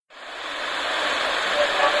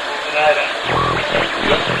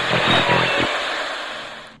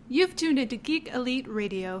You've tuned into Geek Elite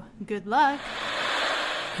Radio. Good luck.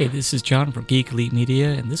 Hey, this is John from Geek Elite Media,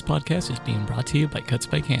 and this podcast is being brought to you by Cuts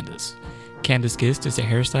by Candace. Candace Gist is a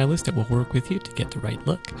hairstylist that will work with you to get the right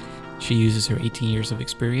look. She uses her 18 years of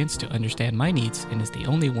experience to understand my needs and is the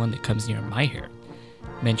only one that comes near my hair.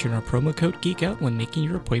 Mention our promo code GEEKOUT when making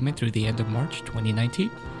your appointment through the end of March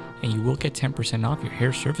 2019, and you will get 10% off your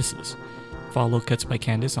hair services. Follow Cuts by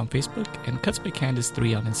Candace on Facebook and Cuts by Candace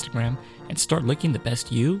 3 on Instagram, and start looking the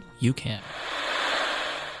best you can.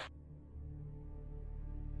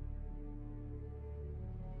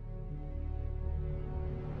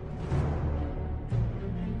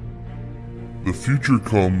 The future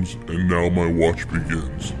comes, and now my watch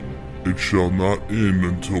begins. It shall not end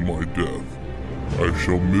until my death. I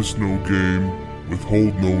shall miss no game,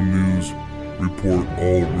 withhold no news, report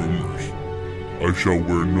all rumors. I shall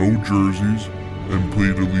wear no jerseys, and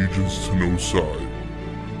plead allegiance to no side.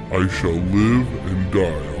 I shall live and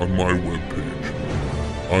die on my webpage.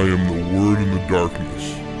 I am the word in the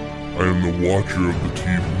darkness. I am the watcher of the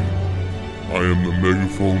TV. I am the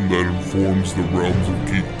megaphone that informs the realms of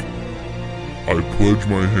geek. I pledge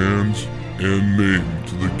my hands and name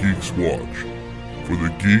to the Geeks Watch, for the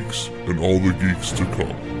geeks and all the geeks to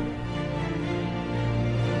come.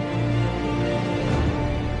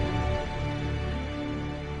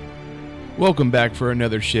 Welcome back for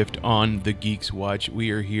another shift on the Geeks Watch. We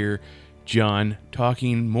are here, John,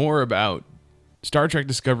 talking more about Star Trek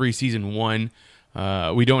Discovery Season 1.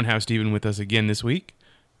 We don't have Steven with us again this week,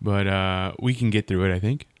 but we can get through it, I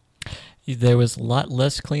think. There was a lot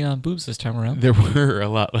less Klingon boobs this time around. There were a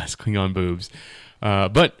lot less Klingon boobs.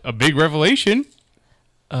 But a big revelation.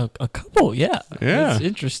 A couple, yeah. Yeah. It's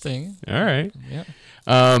interesting. All right.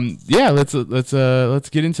 Yeah. Let's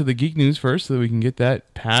get into the geek news first so that we can get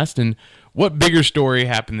that passed. And what bigger story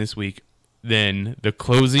happened this week than the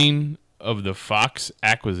closing of the Fox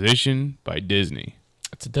acquisition by Disney?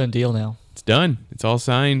 It's a done deal now. It's done. It's all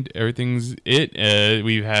signed. Everything's it.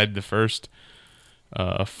 We've had the first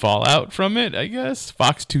fallout from it, I guess.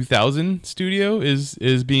 Fox 2000 studio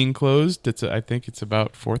is being closed. I think it's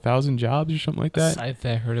about 4,000 jobs or something like that. I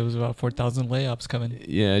heard it was about 4,000 layoffs coming.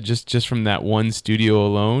 Yeah, just from that one studio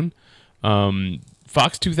alone.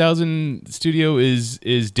 Fox 2000 studio is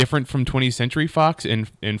different from 20th Century Fox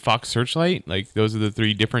and Fox Searchlight. Like, those are the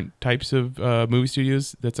three different types of movie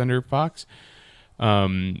studios that's under Fox.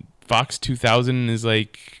 Fox 2000 is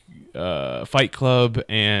like Fight Club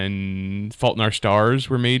and Fault in Our Stars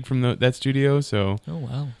were made from that studio. So, oh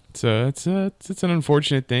wow, it's an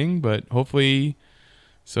unfortunate thing, but hopefully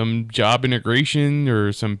some job integration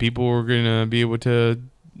or some people are gonna be able to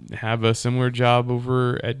have a similar job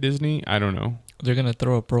over at Disney. I don't know. They're gonna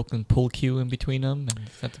throw a broken pool cue in between them and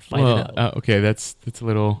have to fight it out. Okay, that's a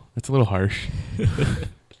little harsh.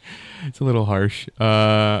 It's a little harsh.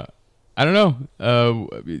 I don't know.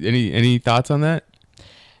 Any thoughts on that?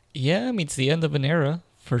 Yeah, I mean, it's the end of an era,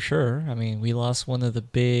 for sure. I mean, we lost one of the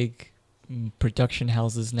big production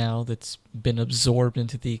houses now that's been absorbed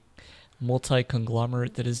into the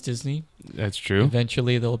multi-conglomerate that is Disney. That's true.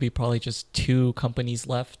 Eventually, there'll be probably just two companies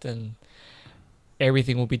left, and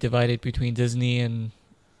everything will be divided between Disney and,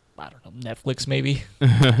 I don't know, Netflix maybe.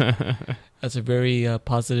 That's a very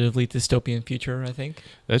positively dystopian future, I think.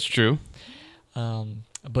 That's true.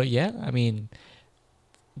 But yeah, I mean,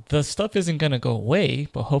 the stuff isn't going to go away,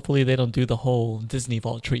 but hopefully they don't do the whole Disney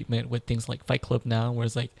Vault treatment with things like Fight Club now, where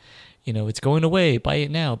it's like, it's going away, buy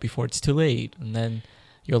it now before it's too late. And then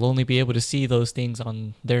you'll only be able to see those things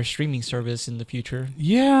on their streaming service in the future.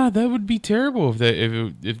 Yeah, that would be terrible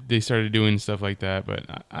if they started doing stuff like that, but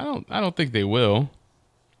I don't think they will.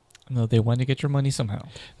 No, they want to get your money somehow.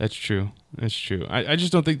 That's true. I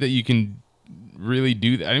just don't think that you can really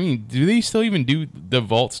do that. I mean, do they still even do the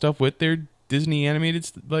Vault stuff with their Disney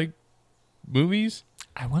animated movies?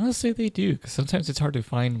 I want to say they do, because sometimes it's hard to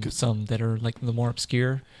find some that are like the more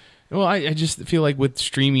obscure. Well, I just feel like with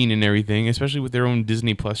streaming and everything, especially with their own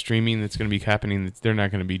Disney Plus streaming that's going to be happening, they're not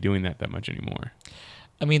going to be doing that much anymore.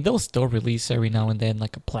 I mean, they'll still release every now and then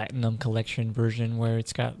like a platinum collection version where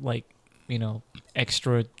it's got like,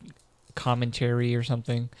 extra commentary or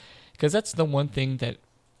something. Because that's the one thing that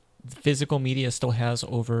physical media still has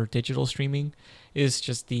over digital streaming is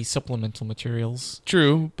just the supplemental materials.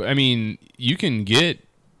 True. But I mean, you can get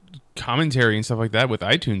commentary and stuff like that with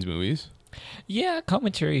iTunes movies. Yeah,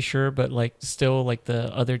 commentary, sure, but like still like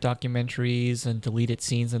the other documentaries and deleted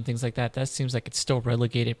scenes and things like that, that seems like it's still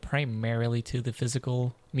relegated primarily to the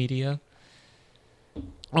physical media.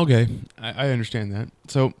 Okay, I understand that.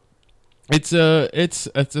 So it's a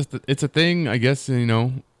thing, I guess,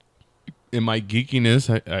 in my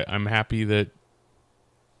geekiness, I'm happy that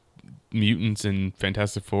mutants and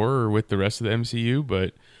Fantastic Four are with the rest of the MCU,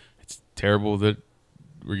 but it's terrible that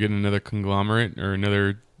we're getting another conglomerate or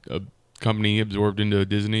another company absorbed into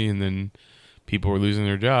Disney, and then people are losing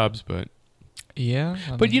their jobs. But Yeah,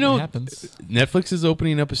 but it happens. Netflix is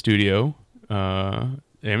opening up a studio.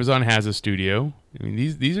 Amazon has a studio. I mean,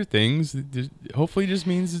 these are things that hopefully just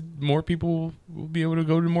means more people will be able to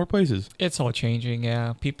go to more places. It's all changing.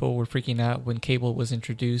 Yeah, people were freaking out when cable was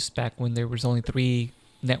introduced back when there was only 3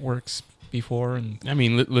 networks before, and I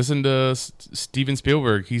mean, listen to Steven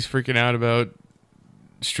Spielberg. He's freaking out about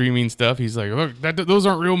streaming stuff. He's like, look, those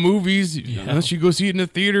aren't real movies. Yeah. Unless you go see it in the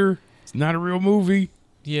theater, it's not a real movie.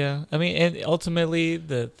 yeah, I mean, and ultimately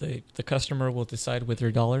the customer will decide with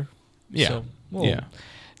their dollar. Yeah, So, yeah.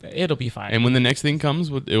 It'll be fine. And when the next thing comes,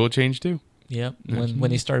 it will change too. Yep. When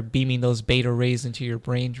they start beaming those beta rays into your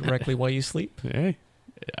brain directly while you sleep. Hey,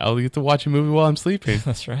 I'll get to watch a movie while I'm sleeping.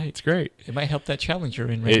 That's right. It's great. It might help that challenge you're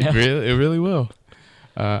in right now. It really will.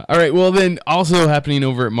 All right. Well, then also happening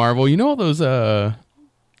over at Marvel, you know all those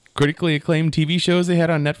critically acclaimed TV shows they had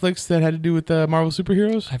on Netflix that had to do with Marvel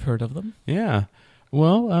superheroes? I've heard of them. Yeah.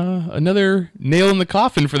 Well, another nail in the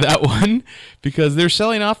coffin for that one, because they're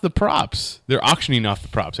selling off the props. They're auctioning off the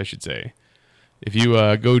props, I should say. If you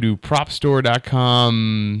go to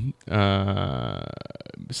propstore.com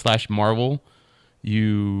 /Marvel,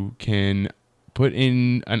 you can put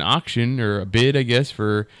in an auction or a bid, I guess,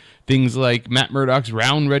 for things like Matt Murdock's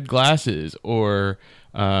round red glasses, or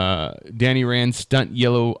Danny Rand's stunt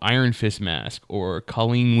yellow Iron Fist mask, or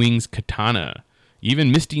Colleen Wing's katana.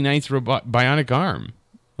 Even Misty Knight's bionic arm.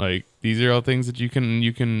 Like, these are all things that you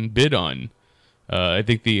can bid on. I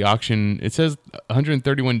think the auction, it says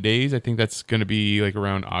 131 days. I think that's going to be like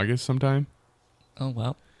around August sometime. Oh,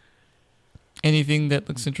 wow. Anything that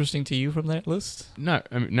looks interesting to you from that list? Not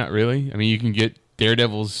really. I mean, you can get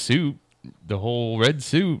Daredevil's suit, the whole red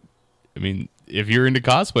suit. I mean, if you're into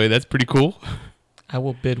cosplay, that's pretty cool. I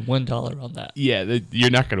will bid $1 on that. Yeah,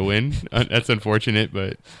 you're not going to win. That's unfortunate,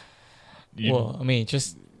 but... Well, I mean,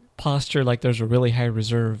 just posture like there's a really high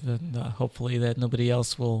reserve, and hopefully that nobody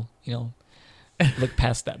else will, look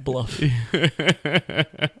past that bluff. So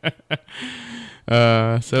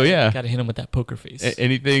yeah, Gotta hit him with that poker face.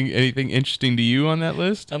 Anything interesting to you on that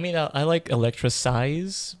list? I mean, I like Elektra's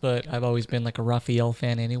size, but I've always been like a Raphael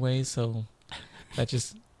fan anyway, so that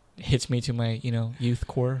just hits me to my, youth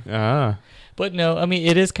core. But no, I mean,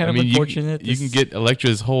 it is kind of unfortunate. You can get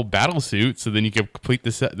Elektra's whole battle suit, so then you can complete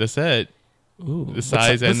the set. Ooh, the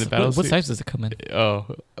size and the battle what suit. size does it come in? Oh,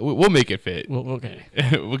 we'll make it fit. Well, okay.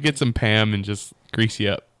 We'll get some Pam and just grease you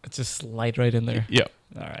up. Just slide right in there. Yep.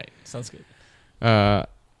 All right. Sounds good.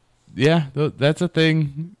 Yeah, that's a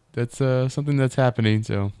thing. That's something that's happening.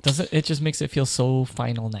 So It just makes it feel so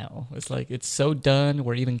final now. It's like it's so done.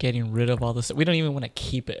 We're even getting rid of all this. We don't even want to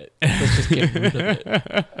keep it. Let's just get rid of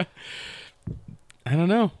it. I don't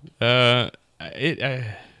know. It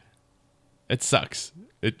sucks.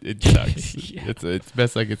 It sucks. Yeah. It's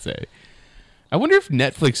best I could say. I wonder if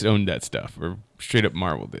Netflix owned that stuff or straight up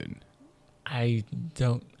Marvel did. You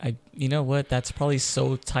know what? That's probably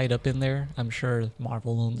so tied up in there. I'm sure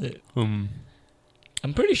Marvel owned it. I'm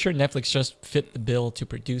pretty sure Netflix just fit the bill to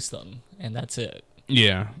produce them, and that's it.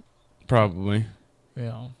 Yeah, probably.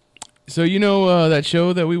 Yeah. So that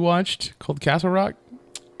show that we watched called Castle Rock?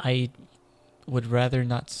 I would rather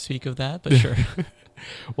not speak of that, but sure.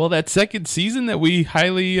 Well, that second season that we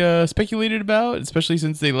highly speculated about, especially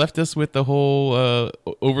since they left us with the whole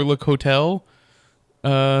Overlook Hotel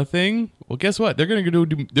thing. Well, guess what? They're gonna go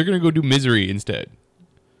do Misery instead.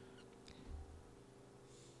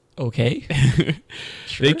 Okay.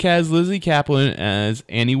 Sure. They cast Lizzie Kaplan as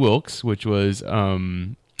Annie Wilkes, which was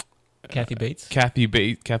Kathy Bates.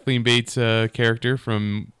 Kathleen Bates' character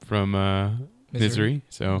from Misery.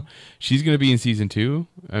 So she's gonna be in season 2.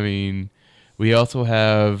 I mean, we also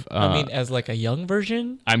have. as like a young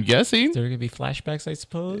version. I'm guessing There are gonna be flashbacks, I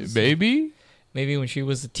suppose. maybe. Maybe when she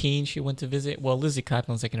was a teen, she went to visit. Well, Lizzie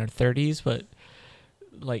Kaplan's like in her 30s, but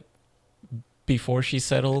like before she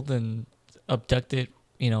settled and abducted,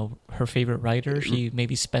 her favorite writer, she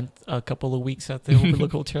maybe spent a couple of weeks at the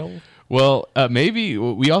Overlook Hotel. Well, maybe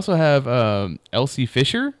we also have Elsie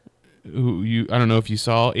Fisher, who I don't know if you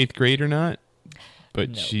saw 8th Grade or not,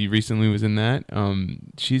 but No. she recently was in that.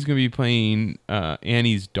 She's gonna be playing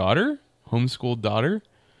Annie's daughter, homeschooled daughter.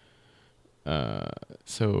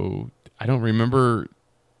 So I don't remember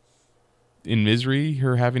in Misery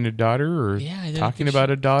her having a daughter or talking about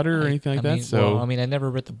a daughter or anything like that. So I never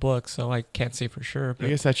read the book, so I can't say for sure. But I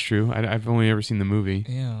guess that's true. I've only ever seen the movie.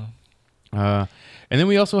 yeah. And then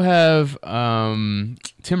we also have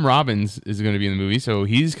Tim Robbins is going to be in the movie, so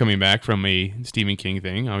he's coming back from a Stephen King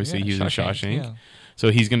thing. Obviously, Yeah, he's in Shawshank, Shawshank, yeah. so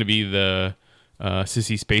he's going to be the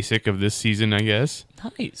Sissy Spacek of this season, I guess.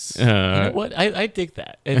 Nice. You know what? I dig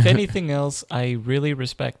that. If anything else, I really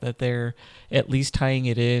respect that they're at least tying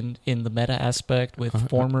it in the meta aspect with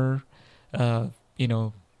former,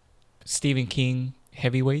 Stephen King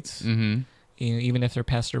heavyweights. Mm-hmm. You know, even if they're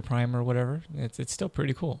past their prime or whatever, it's still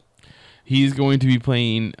pretty cool. He's going to be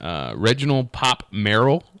playing Reginald Pop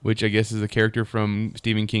Merrill, which I guess is a character from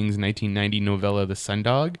Stephen King's 1990 novella The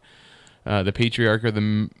Sundog. The patriarch of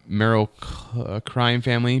the Merrill crime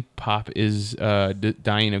family. Pop is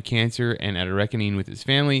dying of cancer and at a reckoning with his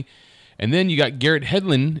family. And then you got Garrett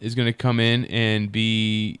Hedlund is going to come in and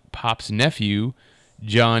be Pop's nephew,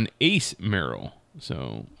 John Ace Merrill.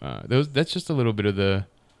 So that's just a little bit of the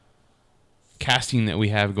casting that we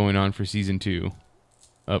have going on for season 2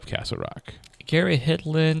 of Castle Rock. Garrett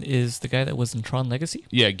Hedlund is the guy that was in Tron Legacy?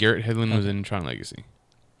 Yeah, Garrett Hedlund was in Tron Legacy.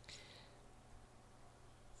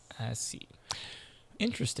 I see.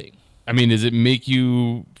 Interesting. I mean, does it make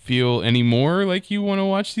you feel any more like you want to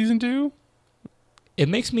watch season 2? It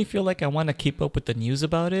makes me feel like I want to keep up with the news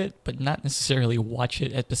about it, but not necessarily watch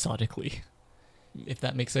it episodically, if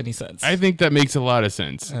that makes any sense. I think that makes a lot of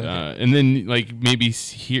sense. Okay. And then, like, maybe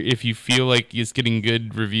here, if you feel like it's getting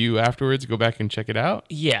good review afterwards, go back and check it out.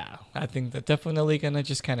 Yeah, I think that definitely going to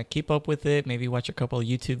just kind of keep up with it, maybe watch a couple of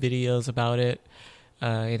YouTube videos about it.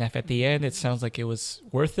 And if at the end it sounds like it was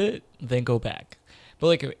worth it, then go back. But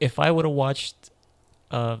like if I would have watched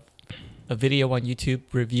a video on YouTube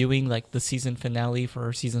reviewing like the season finale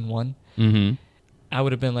for season 1, Mm-hmm. I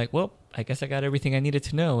would have been like, well, I guess I got everything I needed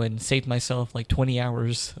to know and saved myself like 20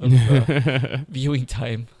 hours of viewing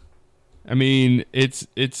time. I mean, it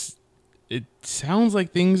sounds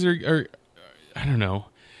like things are I don't know.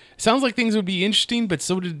 It sounds like things would be interesting, but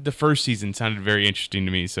so did the first season. Sounded very interesting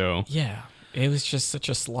to me. So Yeah, it was just such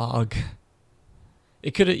a slog.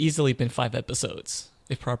 It could have easily been 5 episodes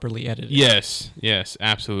if properly edited. yes,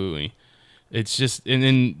 absolutely. It's just, and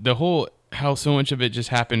then the whole how so much of it just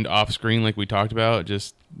happened off screen, like we talked about,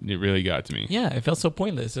 it really got to me. Yeah, it felt so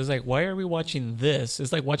pointless. It's like, why are we watching this?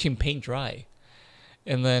 It's like watching paint dry.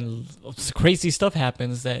 And then crazy stuff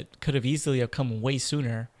happens that could have easily have come way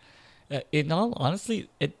sooner. In all honesty,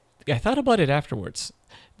 I thought about it afterwards.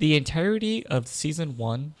 The entirety of season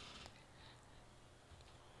 1,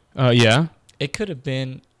 Yeah. it could have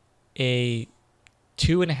been a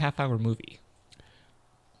 2.5 hour movie.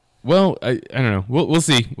 Well, I don't know. We'll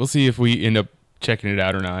see. We'll see if we end up checking it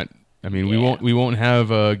out or not. I mean, Yeah. we won't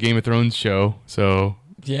have a Game of Thrones show, so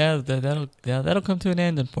Yeah, that'll come to an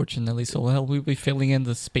end, unfortunately. So we'll be filling in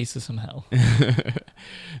the spaces somehow.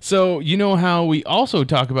 So you know how we also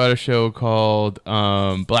talk about a show called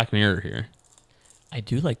Black Mirror here, I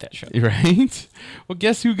do like that show. right? Well,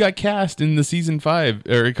 guess who got cast in the season 5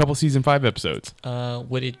 or a couple season 5 episodes?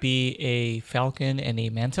 Would it be a falcon and a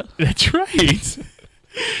manta? That's right.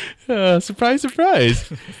 Surprise,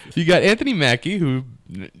 surprise. You got Anthony Mackie, who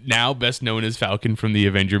now best known as Falcon from the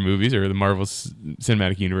Avenger movies or the Marvel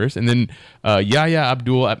Cinematic Universe. And then Yahya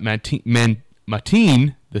Abdul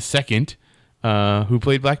Mateen the second, who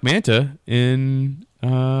played Black Manta in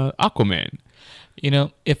Aquaman. You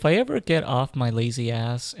know, if I ever get off my lazy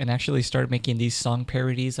ass and actually start making these song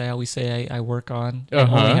parodies I always say I work on and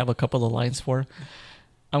only have a couple of lines for,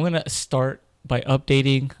 I'm going to start by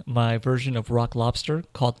updating my version of Rock Lobster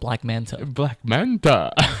called Black Manta. Black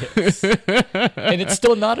Manta. Yes. And it's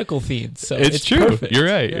still nautical themed, so it's true. perfect. You're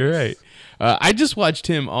right. Yes. You're right. I just watched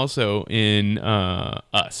him also in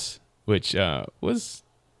Us, which was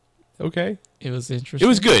okay. It was interesting. It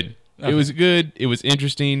was good. Okay. It was good. It was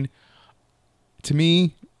interesting. To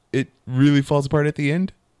me, it really falls apart at the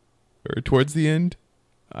end, or towards the end.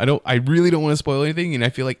 I really don't want to spoil anything, and I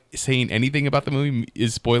feel like saying anything about the movie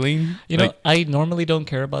is spoiling. You know, I normally don't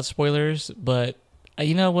care about spoilers, but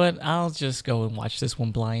you know what? I'll just go and watch this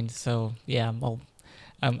one blind. So yeah,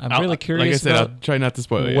 I'm really curious. Like I said, about I'll try not to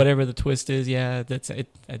spoil it. whatever the twist is. Yeah, that's it.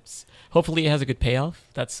 It's hopefully it has a good payoff.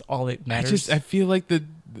 That's all that matters. I feel like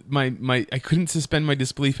I couldn't suspend my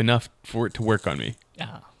disbelief enough for it to work on me.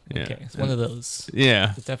 Ah, Yeah. okay. It's one of those.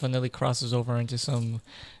 Yeah, It definitely crosses over into some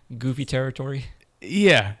goofy territory.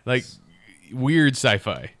 yeah, like weird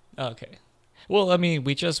sci-fi, Okay. Well, I mean,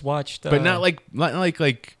 we just watched, but not like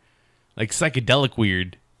psychedelic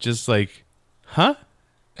weird. Just like, huh?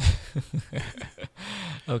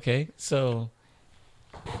 Okay, so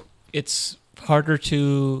it's harder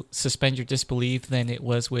to suspend your disbelief than it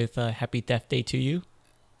was with Happy Death Day to You.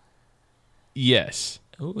 Yes,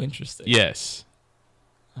 Oh, interesting. yes.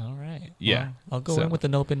 All right. Yeah. Well, I'll go So- in with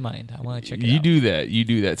an open mind. I want to check it You out. do that. You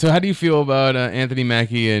do that. So how do you feel about Anthony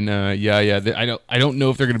Mackie and Yaya? I don't know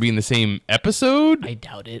if they're going to be in the same episode. I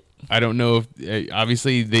doubt it. I don't know if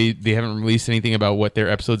obviously they haven't released anything about what their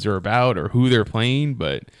episodes are about or who they're playing.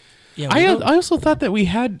 But Yeah, I also thought that we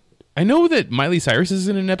had. I know that Miley Cyrus is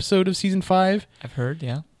in an episode of season 5, I've heard.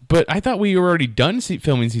 Yeah. but I thought we were already done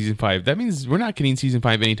filming season 5. That means we're not getting season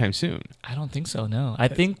 5 anytime soon. I don't think so. No. I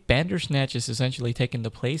think Bandersnatch is essentially taking the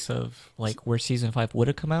place of like where season 5 would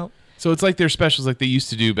have come out. So it's like their specials like they used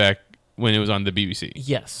to do back when it was on the BBC.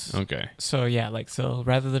 Yes. Okay. So yeah, like so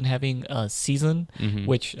rather than having a season, Mhm.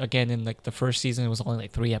 which again in like the first season it was only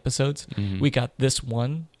like 3 episodes, Mhm. we got this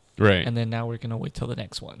one, Right. and then now we're gonna wait till the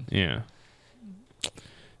next one. Yeah.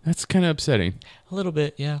 That's kind of upsetting. A little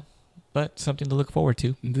bit, yeah, but something to look forward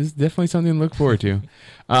to. This is definitely something to look forward to.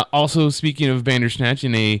 Also, speaking of Bandersnatch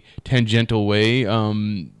in a tangential way,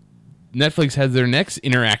 Netflix has their next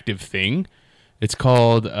interactive thing. It's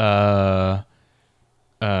called oh,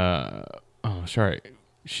 sorry,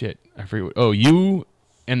 shit, I forget. You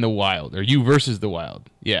and the Wild, or You versus the Wild.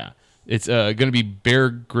 Yeah, it's gonna be Bear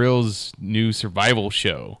Grylls' new survival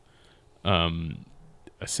show.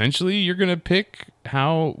 Essentially, you're gonna pick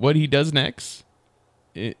what he does next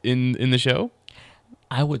in the show.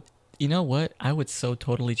 I would, you know what? I would so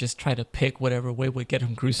totally just try to pick whatever way would get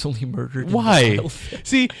him gruesomely murdered. in the Why? wild.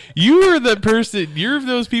 See, you're the person. You're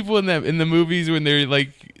those people in the movies when they're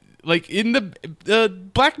like in the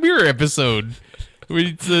Black Mirror episode. Where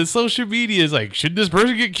it's, social media is like, should this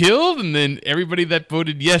person get killed? And then everybody that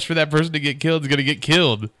voted yes for that person to get killed is gonna get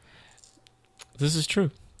killed. This is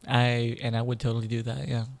true. I would totally do that.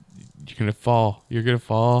 Yeah, You're gonna fall. You're gonna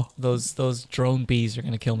fall. those drone bees are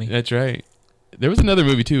gonna kill me. That's right. There was another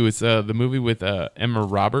movie too. It's the movie with Emma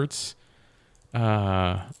Roberts.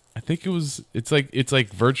 I think it's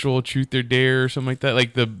like Virtual Truth or Dare or something like that.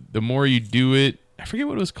 Like the more you do it, I forget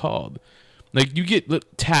what it was called. Like you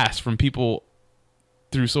get tasks from people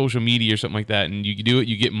through social media or something like that, and you do it,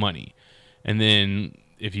 you get money. And then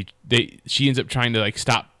she ends up trying to like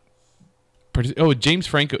stop. Dave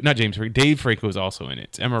Franco is also in it.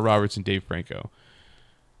 It's Emma Roberts and Dave Franco.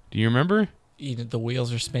 Do you remember? The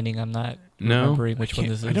wheels are spinning. I'm not No, remembering which one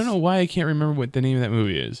this is. I don't know why I can't remember what the name of that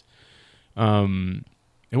movie is.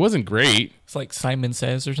 It wasn't great. It's like Simon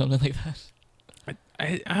Says or something like that.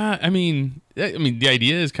 I mean, the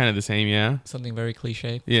idea is kind of the same, yeah. Something very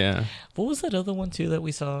cliche. Yeah. What was that other one too that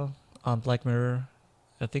we saw on Black Mirror?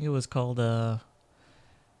 I think it was called oh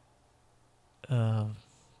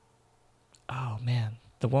man,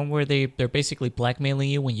 the one where they're basically blackmailing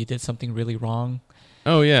you when you did something really wrong.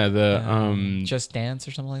 Oh yeah, the Just Dance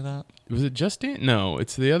or something like that. was it Just Dance? No,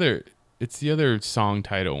 it's the other song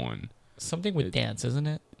title one. Something with dance, isn't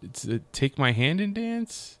it? It's Take My Hand and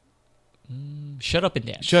Dance. Shut Up and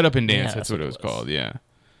Dance. Shut Up and Dance. Yeah, that's what it was called. Yeah.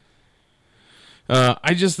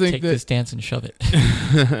 I just think Take that this dance and shove it.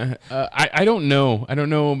 I don't know. I don't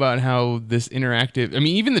know about how this interactive. I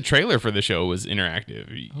mean, even the trailer for the show was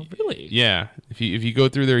interactive. Oh, really? Yeah. If you go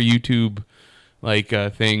through their YouTube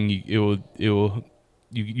thing,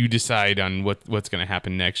 you decide on what's going to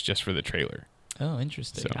happen next just for the trailer. Oh,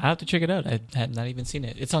 interesting. So- I have to check it out. I had not even seen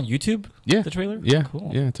it. It's on YouTube. Yeah. The trailer. Yeah.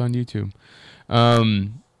 Cool. Yeah, it's on YouTube.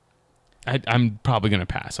 I'm probably going to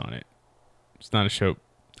pass on it. It's not a show.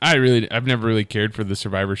 I've never really cared for the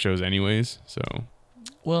Survivor shows anyways, so.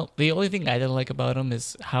 Well, the only thing I didn't like about them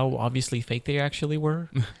is how obviously fake they actually were,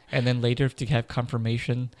 and then later to have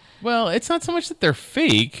confirmation. Well, it's not so much that they're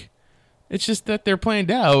fake. It's just that they're planned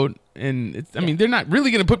out, and I mean, they're not really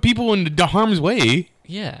going to put people into harm's way.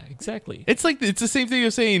 Yeah, exactly. It's like it's the same thing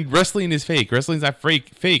of saying wrestling is fake. Wrestling's not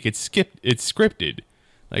fake. It's scripted.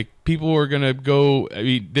 Like people are going to go. I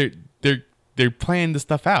mean, they're planning the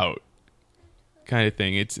stuff out, kind of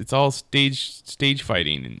thing. It's all stage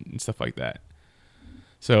fighting and stuff like that.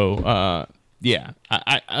 So yeah,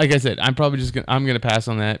 I like I said, I'm gonna pass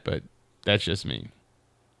on that, but that's just me.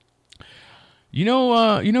 You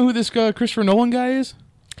know who this Christopher Nolan guy is?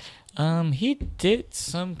 He did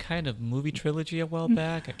some kind of movie trilogy a while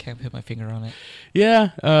back. I can't put my finger on it.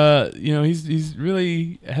 Yeah, he's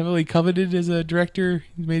really heavily coveted as a director.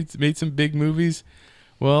 He's made some big movies.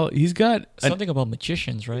 Well, he's got Something about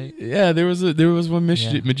magicians, right? Yeah, there was one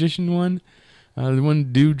Yeah. magician one. The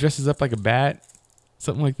one dude dresses up like a bat,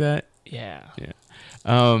 something like that. Yeah. Yeah.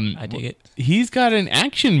 I dig it. He's got an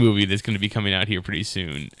action movie that's going to be coming out here pretty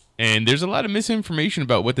soon. And there's a lot of misinformation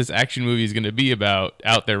about what this action movie is going to be about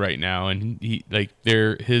out there right now. And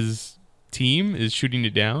his team is shooting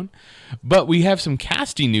it down. But we have some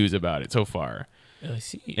casting news about it so far. I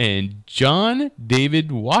see. And John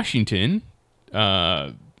David Washington,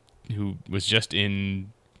 who was just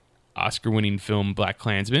in Oscar-winning film Black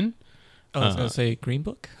Klansman. Oh, I was going to say Green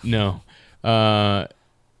Book? No.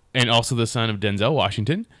 And also the son of Denzel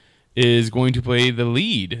Washington, is going to play the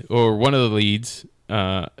lead, or one of the leads,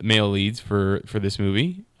 male leads for this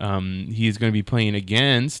movie. He is going to be playing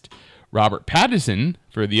against Robert Pattinson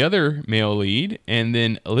for the other male lead, and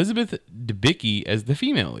then Elizabeth Debicki as the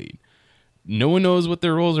female lead. No one knows what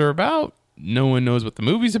their roles are about. No one knows what the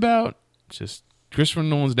movie's about. It's just Christopher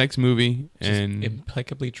Nolan's next movie. And just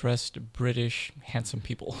impeccably dressed British handsome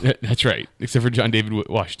people. That's right, except for John David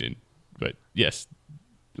Washington. But yes,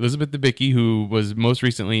 Elizabeth Debicki, who was most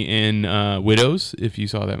recently in Widows, if you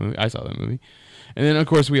saw that movie. I saw that movie. And then, of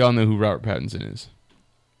course, we all know who Robert Pattinson is.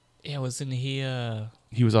 Yeah, wasn't he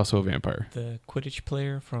He was also a vampire. the Quidditch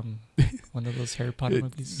player from one of those Harry Potter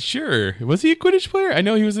movies? Sure. Was he a Quidditch player? I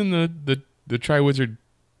know he was in the Triwizard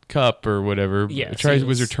Cup or whatever. Yeah, the so he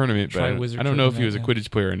was Triwizard Tournament, but Triwizard I don't know if he was a Tournament,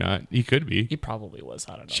 Quidditch player or not. He could be. He probably was.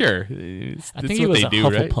 I don't know. Sure. I think he was a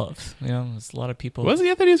Hufflepuff. You know, there's a lot of people. Was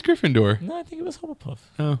he? I thought he was Gryffindor. No, I think it was Hufflepuff.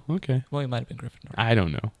 Oh, okay. Well, he might have been Gryffindor. I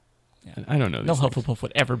don't know. Yeah. I don't know. No these things. Hufflepuff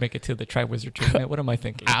would ever make it to the Triwizard Tournament. What am I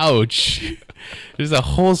thinking? Ouch. There's a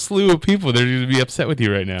whole slew of people that are going to be upset with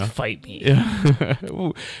you right now. Fight me. Yeah.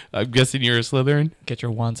 Ooh, I'm guessing you're a Slytherin. Get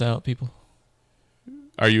your wands out, people.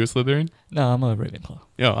 Are you a Slytherin? No, I'm a Ravenclaw.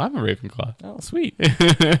 No, I'm a Ravenclaw. Oh, sweet.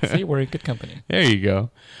 See, we're in good company. There you go.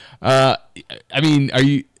 I mean, are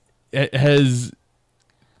you has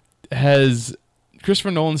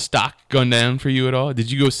Christopher Nolan's stock gone down for you at all?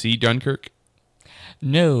 Did you go see Dunkirk?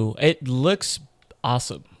 No, it looks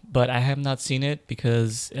awesome, but I have not seen it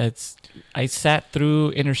because I sat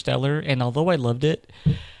through Interstellar, and although I loved it,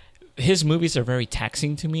 his movies are very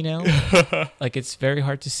taxing to me now. Like, it's very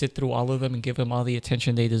hard to sit through all of them and give them all the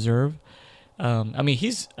attention they deserve. I mean,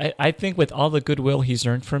 I think with all the goodwill he's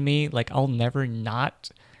earned from me, like, I'll never not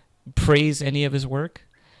praise any of his work,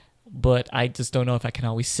 but I just don't know if I can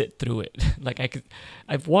always sit through it. Like,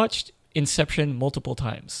 I've watched Inception multiple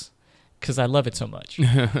times because I love it so much.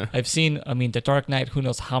 I've seen, The Dark Knight, who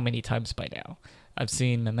knows how many times by now. I've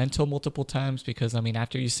seen Memento multiple times because,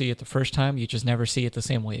 after you see it the first time, you just never see it the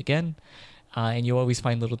same way again. And you always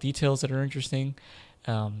find little details that are interesting.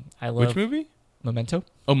 I love Which movie? Memento.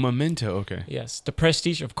 Oh, Memento. Okay. Yes. The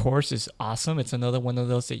Prestige, of course, is awesome. It's another one of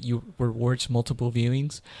those that you rewards multiple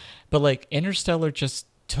viewings. But, like, Interstellar just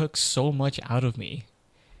took so much out of me.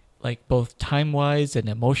 Like, both time-wise and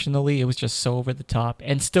emotionally, it was just so over the top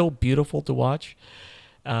and still beautiful to watch.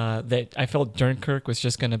 That I felt Dunkirk was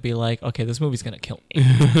just gonna be like, okay, this movie's gonna kill me.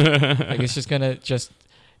 Like, it's just gonna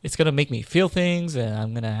it's gonna make me feel things, and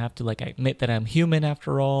I'm gonna have to, like, admit that I'm human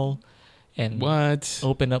after all, and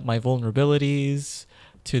open up my vulnerabilities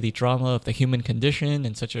to the drama of the human condition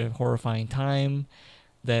in such a horrifying time.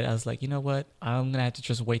 That I was like, you know what, I'm gonna have to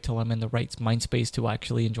just wait till I'm in the right mind space to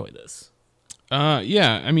actually enjoy this.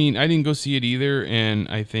 Yeah, I mean, I didn't go see it either, and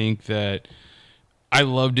I think that I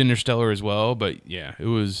loved Interstellar as well, but yeah, it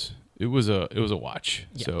was a watch.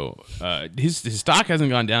 Yeah. So his stock hasn't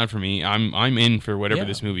gone down for me. I'm in for whatever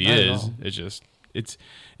this movie is. It's just it's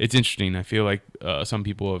interesting. I feel like some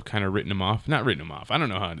people have kind of written him off. Not written him off. I don't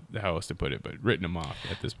know how else to put it, but written him off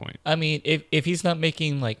at this point. I mean, if he's not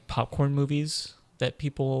making, like, popcorn movies that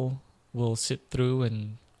people will sit through,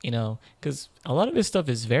 and because a lot of his stuff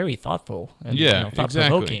is very thoughtful and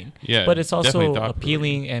thought-provoking. Exactly. Yeah, but it's also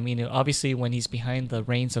appealing. I mean, obviously, when he's behind the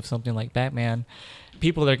reins of something like Batman,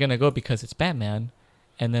 people are gonna go because it's Batman,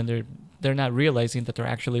 and then they're not realizing that they're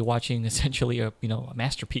actually watching essentially a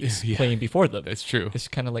masterpiece playing before them. That's true. It's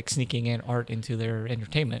kind of like sneaking in art into their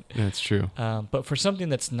entertainment. That's true. But for something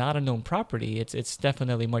that's not a known property, it's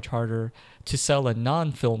definitely much harder to sell a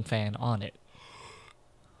non-film fan on it.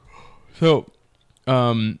 So,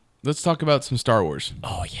 let's talk about some Star Wars.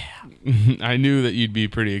 Oh, yeah. I knew that you'd be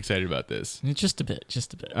pretty excited about this. Just a bit.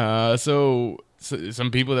 So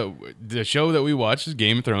some people the show that we watch is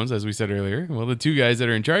Game of Thrones, as we said earlier. Well, the two guys that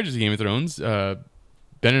are in charge of Game of Thrones,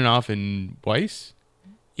 Benioff and Weiss.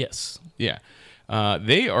 Yes. Yeah.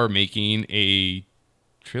 They are making a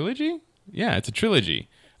trilogy. Yeah, it's a trilogy.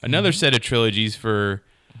 Another set of trilogies for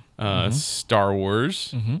Star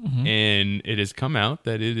Wars, and it has come out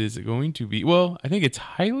that it is going to be, well, I think it's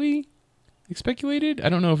highly speculated. I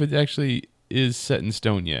don't know if it actually is set in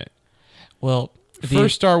stone yet. Well, the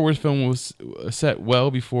first Star Wars film was set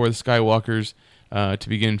well before the Skywalkers to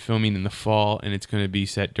begin filming in the fall, and it's going to be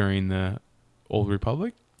set during the Old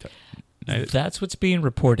Republic. That's what's being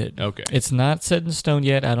reported. Okay. It's not set in stone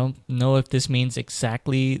yet. I don't know if this means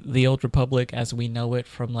exactly the Old Republic as we know it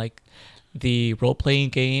from, like, the role-playing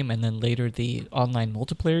game and then later the online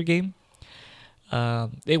multiplayer game.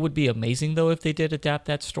 It would be amazing, though, if they did adapt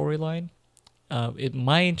that storyline.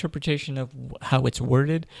 my interpretation of how it's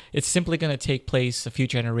worded, it's simply going to take place a few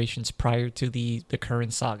generations prior to the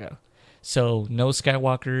current saga. So no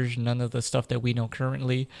Skywalkers, none of the stuff that we know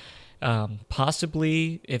currently.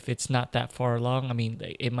 Possibly, if it's not that far along, I mean,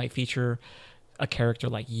 it might feature a character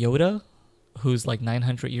like Yoda, who's like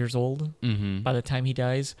 900 years old by the time he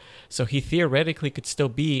dies. So he theoretically could still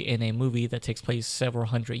be in a movie that takes place several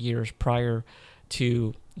hundred years prior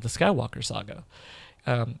to the Skywalker saga.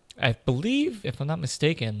 I believe, if I'm not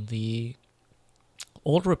mistaken, the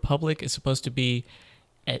Old Republic is supposed to be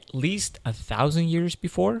at least 1,000 years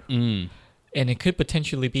before, and it could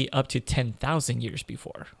potentially be up to 10,000 years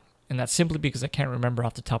before. And that's simply because I can't remember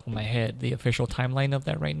off the top of my head the official timeline of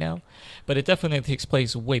that right now, but it definitely takes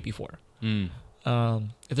place way before.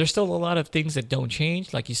 There's still a lot of things that don't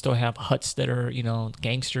change, like you still have Hutts that are,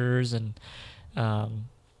 gangsters, and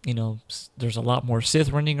there's a lot more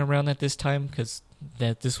Sith running around at this time because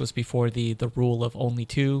this was before the rule of only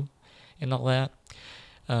two and all that.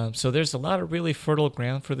 So there's a lot of really fertile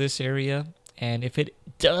ground for this area, and if it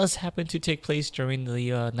does happen to take place during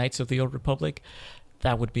the Knights of the Old Republic,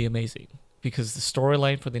 that would be amazing, because the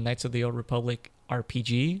storyline for the Knights of the Old Republic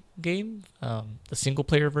RPG game, the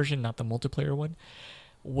single-player version, not the multiplayer one,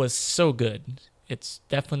 was so good. It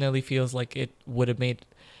definitely feels like it would have made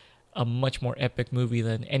a much more epic movie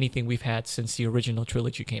than anything we've had since the original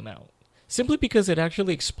trilogy came out. Simply because it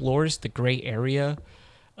actually explores the gray area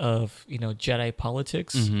of, Jedi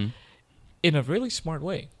politics in a really smart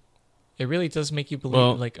way. It really does make you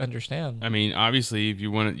believe, understand. I mean, obviously, if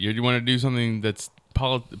you want to do something that's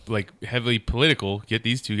heavily political, get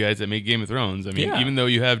these two guys that make Game of Thrones. I mean, even though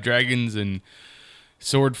you have dragons and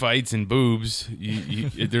sword fights and boobs,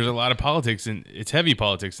 there's a lot of politics, and it's heavy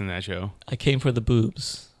politics in that show. I came for the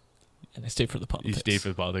boobs, and I stayed for the politics. You stayed for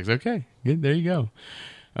the politics. Okay, good. There you go.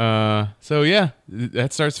 So yeah,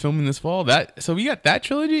 that starts filming this fall. So we got that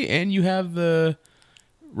trilogy, and you have the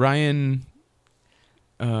Ryan.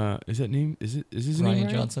 Is that name? Is his name Ryan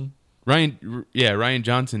Johnson? Ryan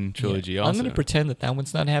Johnson trilogy. Yeah. Also, I'm going to pretend that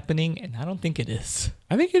one's not happening, and I don't think it is.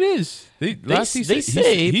 I think it is. He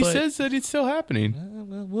says that it's still happening.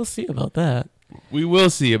 Well, we'll see about that. We will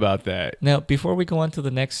see about that. Now, before we go on to the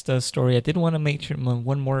next story, I did want to make sure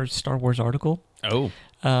one more Star Wars article. Oh.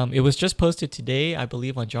 It was just posted today, I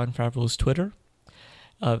believe, on Jon Favreau's Twitter.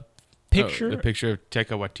 The picture of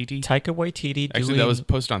Taika Waititi. Actually, that was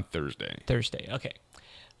posted on Thursday. Okay.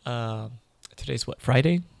 Today's what,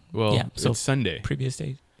 Friday? Well, yeah, so it's Sunday. Previous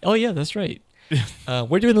day. Oh, yeah, that's right.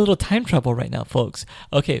 We're doing a little time travel right now, folks.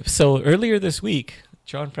 Okay, so earlier this week,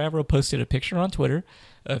 Jon Favreau posted a picture on Twitter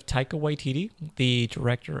of Taika Waititi, the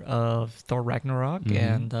director of Thor Ragnarok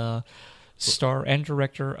and star and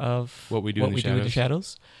director of What We Do in the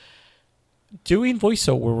Shadows, doing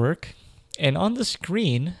voiceover work. And on the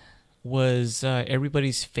screen was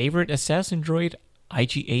everybody's favorite assassin droid,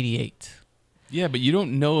 IG-88. Yeah, but you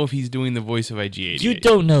don't know if he's doing the voice of IG-88. You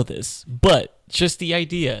don't know this, but just the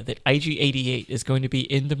idea that IG-88 is going to be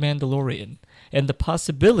in The Mandalorian and the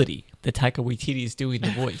possibility that Taika Waititi is doing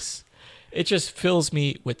the voice, it just fills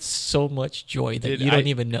me with so much joy that you don't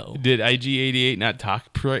even know. Did IG-88 not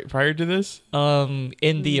talk prior to this?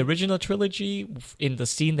 In the original trilogy, in the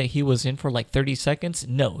scene that he was in for like 30 seconds,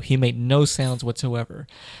 no, he made no sounds whatsoever.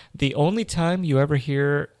 The only time you ever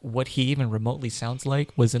hear what he even remotely sounds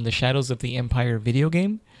like was in the Shadows of the Empire video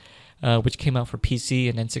game, which came out for PC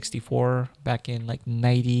and N64 back in like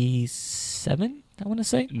 97, I want to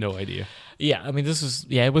say. No idea. Yeah, I mean,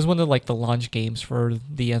 it was one of like the launch games for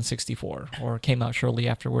the N64, or came out shortly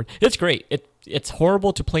afterward. It's great. It's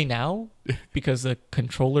horrible to play now because the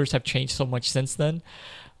controllers have changed so much since then.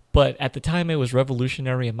 But at the time, it was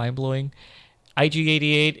revolutionary and mind-blowing.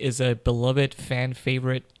 IG-88 is a beloved fan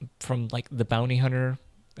favorite from like the Bounty Hunter,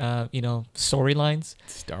 storylines.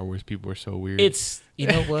 Star Wars people are so weird. It's, you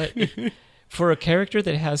know what? For a character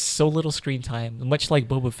that has so little screen time, much like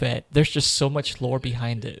Boba Fett, there's just so much lore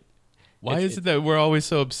behind it. Why is it that we're always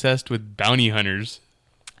so obsessed with bounty hunters?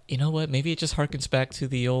 You know what? Maybe it just harkens back to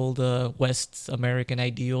the old West American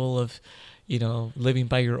ideal of, living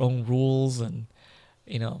by your own rules and,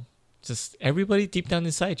 just everybody deep down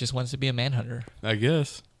inside just wants to be a manhunter. I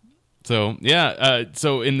guess. So, yeah.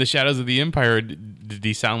 So in the Shadows of the Empire, did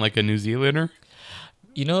he sound like a New Zealander?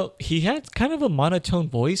 He had kind of a monotone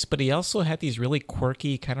voice, but he also had these really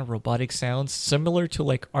quirky kind of robotic sounds, similar to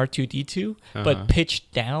like R2-D2, but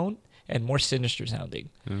pitched down and more sinister sounding.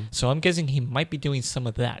 So I'm guessing he might be doing some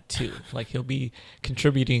of that too. Like he'll be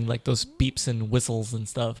contributing like those beeps and whistles and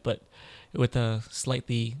stuff, but with a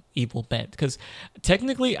slightly evil bent. Because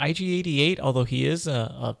technically IG-88, although he is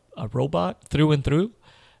a robot through and through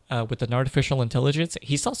with an artificial intelligence,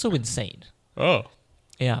 he's also insane. Oh.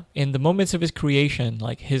 Yeah, in the moments of his creation,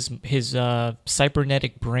 like his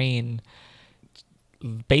cybernetic brain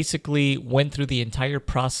basically went through the entire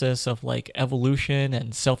process of like evolution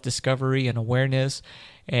and self-discovery and awareness,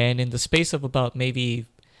 and in the space of about maybe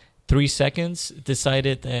 3 seconds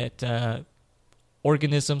decided that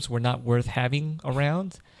organisms were not worth having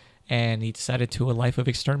around, and he decided to a life of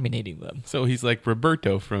exterminating them. So he's like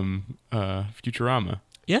Roberto from Futurama.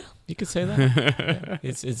 Yeah, you could say that. Yeah.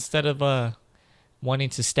 It's instead of wanting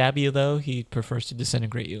to stab you, though, he prefers to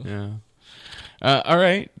disintegrate you. Yeah. All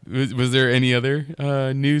right. Was there any other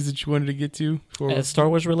news that you wanted to get to? Star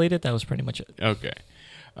Wars related, that was pretty much it. Okay.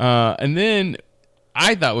 And then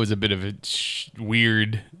I thought was a bit of a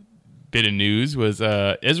weird bit of news was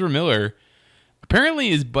Ezra Miller apparently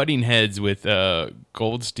is butting heads with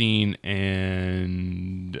Goldstein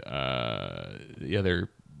and the other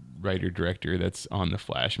writer-director that's on the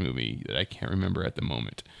Flash movie that I can't remember at the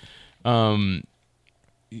moment.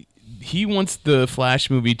 He wants the Flash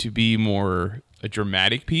movie to be more a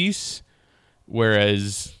dramatic piece,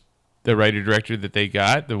 whereas the writer-director that they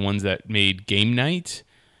got, the ones that made Game Night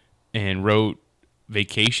and wrote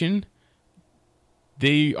Vacation,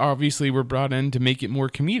 they obviously were brought in to make it more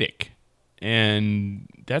comedic. And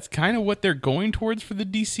that's kind of what they're going towards for the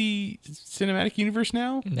DC cinematic universe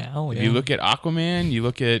now. Now, If you look at Aquaman, you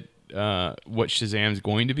look at what Shazam's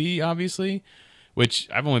going to be, obviously, which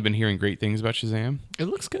I've only been hearing great things about Shazam. It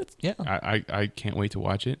looks good, yeah. I can't wait to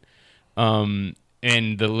watch it. And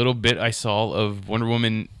the little bit I saw of Wonder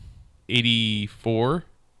Woman 84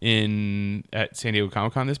 at San Diego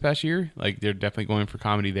Comic-Con this past year, like they're definitely going for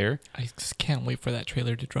comedy there. I just can't wait for that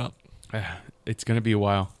trailer to drop. It's going to be a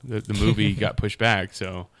while. The movie got pushed back,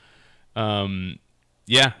 so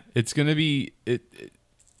yeah, it's going to be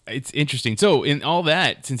it's interesting. So in all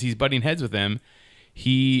that, since he's butting heads with them,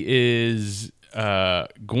 he is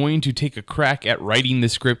going to take a crack at writing the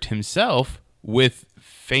script himself with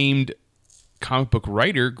famed comic book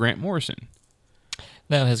writer Grant Morrison.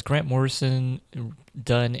 Now, has Grant Morrison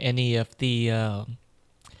done any of the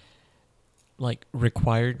like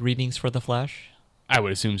required readings for the Flash? I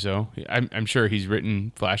would assume so. I'm sure he's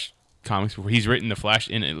written Flash comics before. He's written the Flash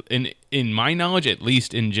in my knowledge, at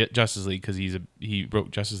least in Justice League, because he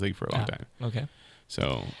wrote Justice League for a long time. Okay.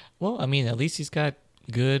 So, well, I mean, at least he's got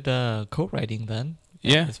good co-writing then.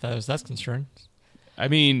 Yeah. As far as that's concerned. I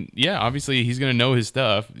mean, yeah, obviously he's going to know his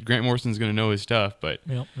stuff. Grant Morrison's going to know his stuff, but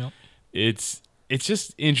Yep. it's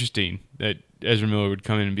just interesting that Ezra Miller would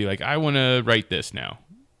come in and be like, I want to write this now.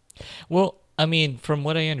 Well, I mean, from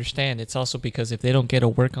what I understand, it's also because if they don't get to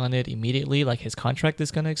work on it immediately, like his contract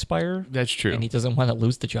is going to expire. That's true. And he doesn't want to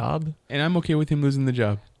lose the job. And I'm okay with him losing the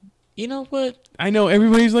job. You know what? I know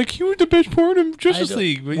everybody's like, he was the best part of Justice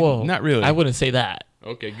League. But well, not really. I wouldn't say that.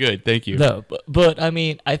 Okay, good. Thank you. No, but I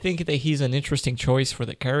mean, I think that he's an interesting choice for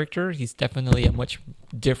the character. He's definitely a much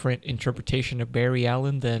different interpretation of Barry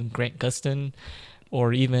Allen than Grant Gustin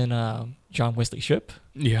or even John Wesley Shipp.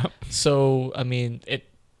 Yeah. So, I mean,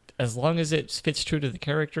 as long as it fits true to the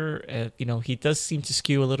character, he does seem to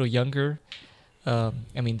skew a little younger. I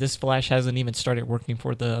mean, this Flash hasn't even started working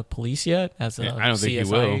for the police yet as a I don't CSI, think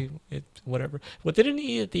he will. Whatever. Well, didn't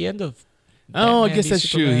he at the end of Oh, Batman I guess v that's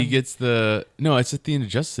true. Superman? He gets no, it's at the end of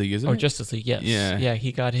Justice League, isn't Or it? Justice League, yes. Yeah. Yeah,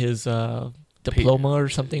 he got his diploma or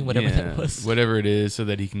something, whatever that was. Whatever it is, so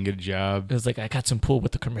that he can get a job. It was like, I got some pull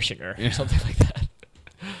with the commissioner or something like that.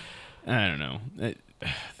 I don't know. That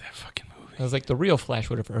fucking movie. I was like, the real Flash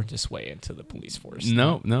would have earned his way into the police force.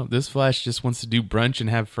 No. This Flash just wants to do brunch and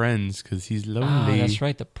have friends because he's lonely. Ah, that's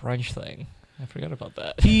right, the brunch thing. I forgot about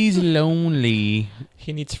that. He's lonely.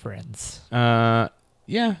 He needs friends.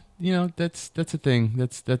 Yeah, that's a thing.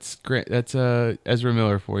 That's great. That's Ezra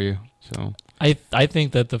Miller for you. So I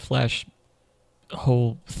think that the Flash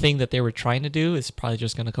whole thing that they were trying to do is probably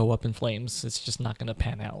just going to go up in flames. It's just not going to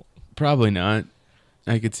pan out. probably not.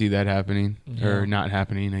 I could see that happening or Yeah. not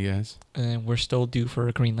happening, I guess. And we're still due for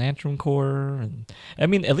a Green Lantern Corps. And I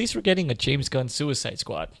mean, at least we're getting a James Gunn Suicide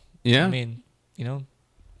Squad. Yeah. I mean,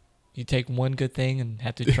 you take one good thing and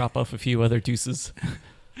have to drop off a few other deuces.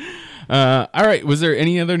 All right. Was there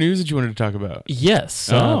any other news that you wanted to talk about? Yes.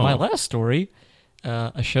 Oh. My last story,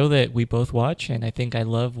 a show that we both watch and I think I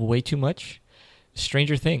love way too much,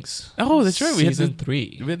 Stranger Things. Oh, that's right. Season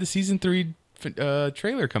 3. We had the season 3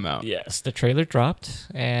 trailer come out. Yes, the trailer dropped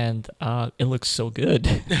and it looks so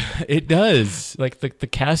good. It does. Like the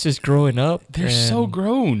cast is growing up. They're so and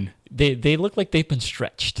grown. They look like they've been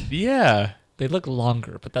stretched. Yeah. They look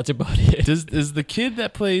longer, but that's about it. Is the kid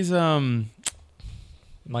that plays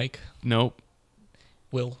Mike, nope,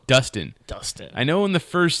 Will, Dustin. Dustin. I know in the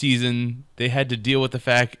first season they had to deal with the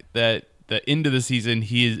fact that the end of the season,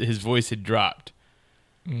 his voice had dropped.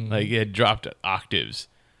 Like it had dropped octaves.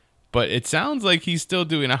 But it sounds like he's still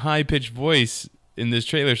doing a high-pitched voice in this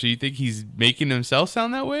trailer. So you think he's making himself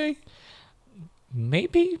sound that way?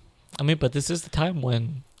 Maybe. I mean, but this is the time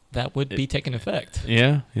when that would be taking effect.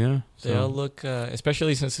 Yeah. They all look,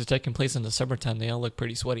 especially since it's taking place in the summertime, they all look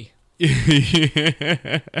pretty sweaty.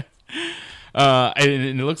 And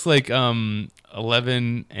it looks like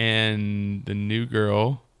 11 and the new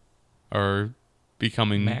girl are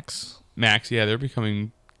becoming Max. Yeah, they're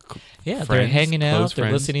becoming Yeah, friends, they're hanging out. close They're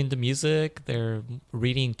friends. listening to music. They're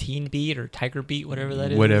reading Teen Beat or Tiger Beat, whatever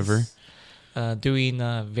that is. Whatever. Doing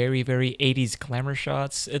very, very 80s glamour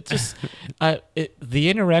shots. It just, the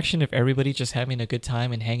interaction of everybody just having a good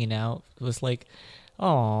time and hanging out was like,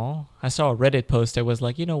 oh, I saw a Reddit post that was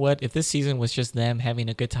like, you know what? If this season was just them having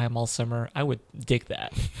a good time all summer, I would dig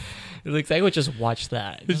that. Like, I would just watch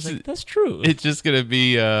that. I was like, that's true. It's just gonna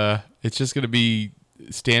be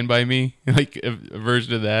Stand By Me, like a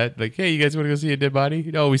version of that. Like, hey, you guys want to go see a dead body?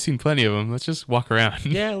 No, we've seen plenty of them. Let's just walk around.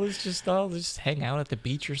 Yeah, let's just hang out at the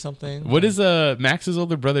beach or something. What is Max's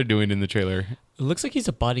older brother doing in the trailer? It looks like he's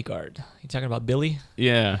a bodyguard. You talking about Billy?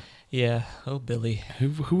 Yeah. Yeah. Oh, Billy.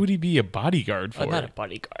 Who would he be a bodyguard for? Not a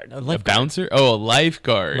bodyguard. A bouncer? Oh, a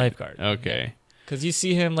lifeguard. Lifeguard. Okay. Because you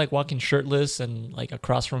see him like walking shirtless, and like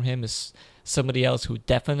across from him is somebody else who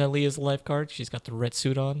definitely is a lifeguard. She's got the red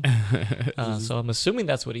suit on. So I'm assuming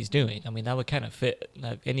that's what he's doing. I mean, that would kind of fit.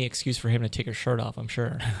 Any excuse for him to take his shirt off, I'm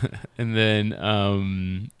sure. And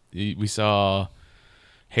then we saw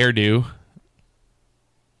Hairdo.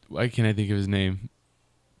 Why can't I think of his name?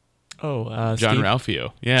 Oh, John Steve?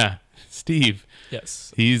 Ralphio. Yeah, Steve.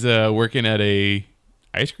 Yes. He's working at a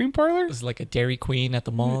ice cream parlor. It's like a Dairy Queen at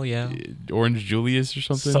the mall, yeah. Orange Julius or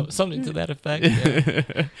something. Something to that effect.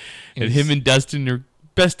 Yeah. And him and Dustin are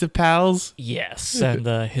best of pals. Yes, and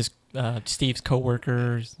his Steve's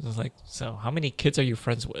coworker was like, "So, how many kids are you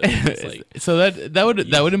friends with?" It's like, So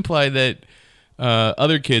that would imply that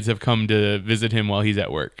other kids have come to visit him while he's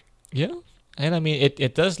at work. yeah, and I mean,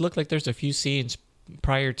 it does look like there's a few scenes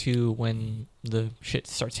prior to when the shit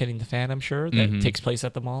starts hitting the fan. I'm sure that takes place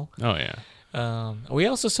at the mall. Oh yeah. We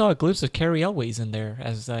also saw a glimpse of Carrie Elways in there,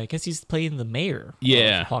 as I guess he's playing the mayor.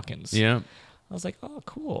 Yeah. Of Hawkins. Yeah. I was like, oh,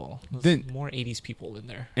 cool. Then- More 80s people in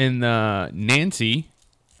there. And Nancy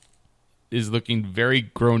is looking very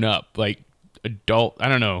grown up, like adult. I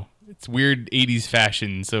don't know. It's weird 80s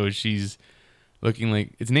fashion. So she's looking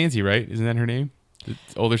like, it's Nancy, right? Isn't that her name? The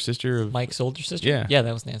older sister of Mike's older sister. Yeah. Yeah,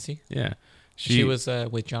 that was Nancy. Yeah. She was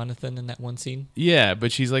with Jonathan in that one scene. Yeah,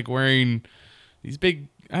 but she's like wearing these big.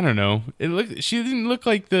 I don't know. She didn't look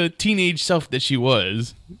like the teenage self that she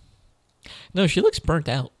was. No, she looks burnt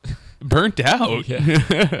out. Burnt out.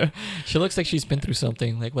 Yeah. She looks like she's been through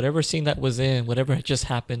something. Like whatever scene that was in, whatever had just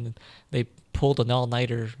happened, they pulled an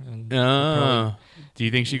all-nighter. And Do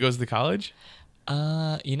you think she goes to college?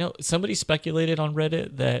 Somebody speculated on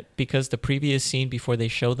Reddit that because the previous scene before they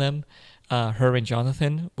show them, her and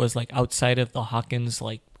Jonathan was like outside of the Hawkins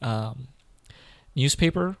like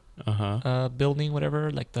newspaper building,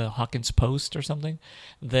 whatever, like the Hawkins Post or something,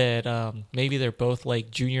 that maybe they're both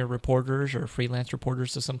like junior reporters or freelance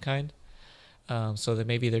reporters of some kind. So that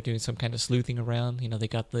maybe they're doing some kind of sleuthing around. You know, they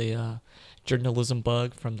got the journalism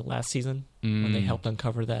bug from the last season when they helped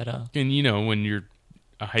uncover that. And you know, when you're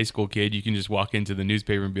a high school kid, you can just walk into the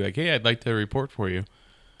newspaper and be like, "Hey, I'd like to report for you."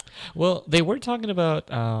 Well, they were talking about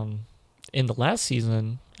in the last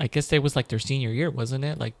season. I guess it was like their senior year, wasn't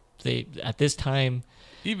it? Like they at this time.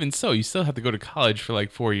 Even so, you still have to go to college for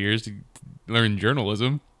like 4 years to learn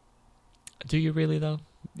journalism. Do you really though?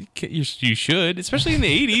 You should, especially in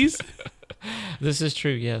the 80s. This is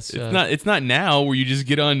true. Yes. It's not now where you just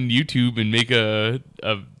get on YouTube and make a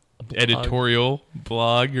editorial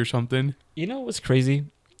blog or something. You know what's crazy?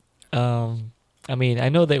 I mean, I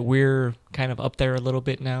know that we're kind of up there a little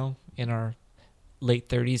bit now in our late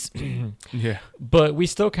 30s. Yeah. But we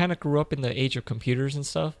still kind of grew up in the age of computers and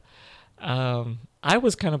stuff. I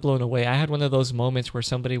was kind of blown away. I had one of those moments where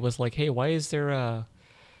somebody was like, "Hey, why is there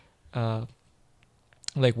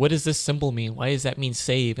like, what does this symbol mean? Why does that mean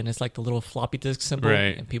save?" And it's like the little floppy disk symbol,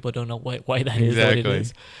 right. And people don't know why that is what it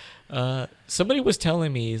is. Somebody was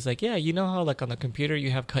telling me, he's like, "Yeah, you know how like on the computer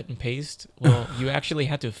you have cut and paste? Well, you actually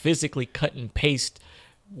had to physically cut and paste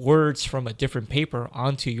words from a different paper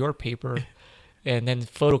onto your paper, and then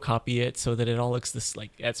photocopy it so that it all looks this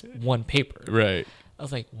like that's one paper." Right. I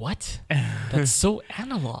was like, what? That's so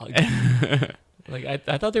analog. Like,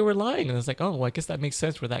 I thought they were lying. And I was like, oh, well, I guess that makes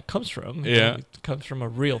sense where that comes from. Yeah. It comes from a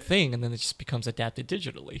real thing, and then it just becomes adapted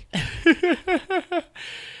digitally.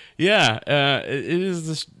 Yeah. That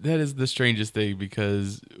is the strangest thing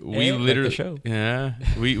because we Like the literally show. yeah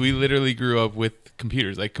we literally grew up with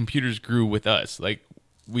computers. Like computers grew with us. Like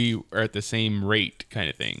we are at the same rate kind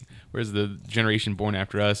of thing. Whereas the generation born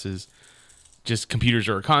after us is just computers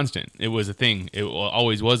are a constant. It was a thing. It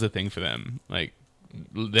always was a thing for them. Like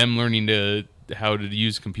them learning how to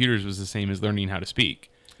use computers was the same as learning how to speak.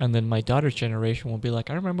 And then my daughter's generation will be like,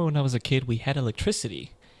 I remember when I was a kid, we had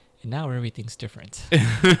electricity, and now everything's different.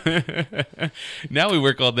 Now we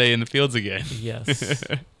work all day in the fields again. Yes.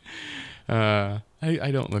 I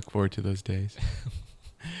don't look forward to those days.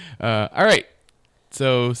 All right.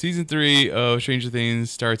 So season 3 of Stranger Things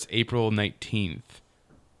starts April 19th.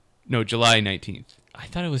 No, July 19th. I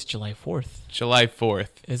thought it was July 4th. July 4th.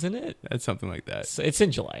 Isn't it? That's something like that. So it's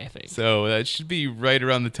in July, I think. So that should be right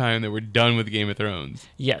around the time that we're done with Game of Thrones.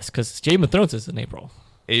 Yes, because Game of Thrones is in April.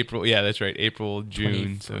 April, yeah, that's right. April,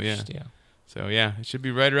 June. 21st, So yeah. It should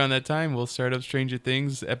be right around that time. We'll start up Stranger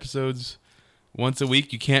Things episodes once a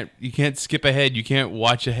week. You can't skip ahead. You can't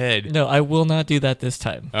watch ahead. No, I will not do that this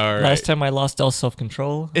time. All right. Last time I lost all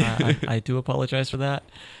self-control. I do apologize for that.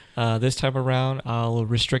 This time around, I'll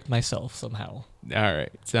restrict myself somehow. All right,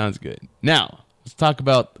 sounds good. Now let's talk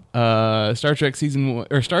about Star Trek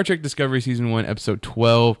Discovery season 1, episode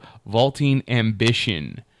 12, Vaulting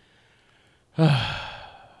Ambition.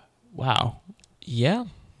 Wow. Yeah.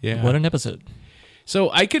 Yeah. What an episode. So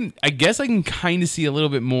I guess I can kind of see a little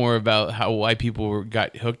bit more about why people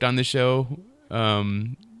got hooked on the show.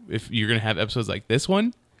 If you're gonna have episodes like this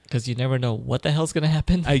one, Because you never know what the hell's gonna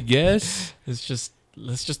happen. I guess Let's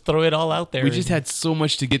just throw it all out there. we just had so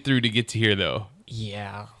much to get through to get to here, though.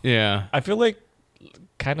 Yeah. Yeah. I feel like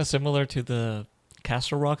kind of similar to the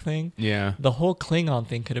Castle Rock thing. Yeah. The whole Klingon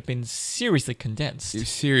thing could have been seriously condensed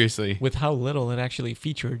Seriously. with how little it actually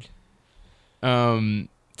featured.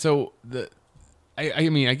 So I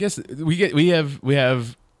mean, I guess we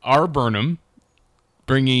have our Burnham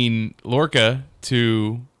bringing Lorca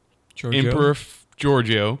to Giorgio. Emperor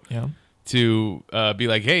Giorgio Yeah. to be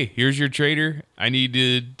like, hey, here's your traitor. I need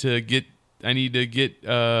to get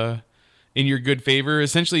in your good favor.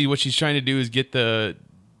 Essentially, what she's trying to do is get the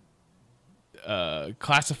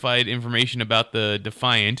classified information about the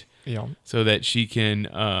Defiant, Yeah. so that she can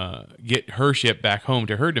get her ship back home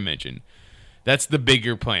to her dimension. That's the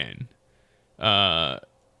bigger plan.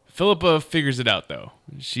 Philippa figures it out, though.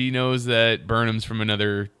 She knows that Burnham's from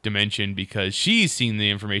another dimension because she's seen the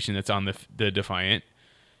information that's on the Defiant.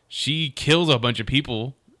 She kills a bunch of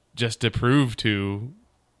people just to prove to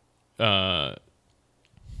Burnham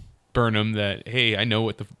that, hey, I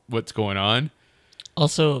know what's going on.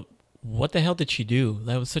 Also, what the hell did she do?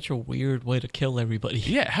 That was such a weird way to kill everybody.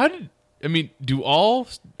 Yeah, do all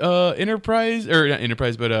Enterprise, or not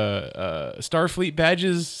Enterprise, but Starfleet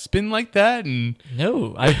badges spin like that? And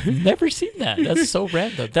No, I've never seen that. That's so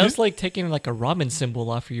random. That was like taking like a ramen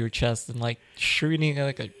symbol off of your chest and like shooting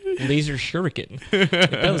like a laser shuriken.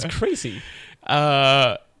 That was crazy.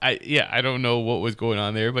 I don't know what was going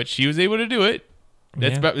on there, but she was able to do it.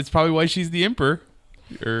 It's probably why she's the Emperor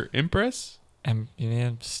or Empress. And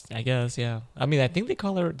I guess, yeah. I mean, I think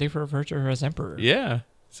they refer to her as Emperor. Yeah.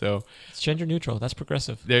 So It's gender neutral. That's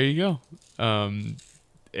progressive. there you go.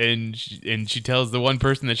 And she tells the one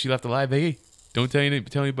person that she left alive, hey, don't tell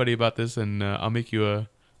anybody about this, and I'll make you a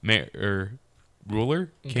mayor or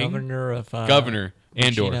ruler, king, Governor of Governor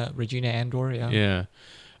Andor. Regina Andor. Yeah.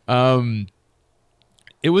 Yeah.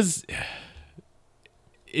 It was,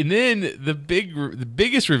 and then the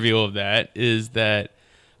biggest reveal of that is that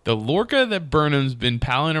the Lorca that Burnham's been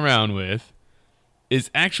palling around with is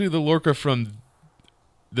actually the Lorca from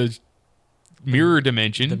the mirror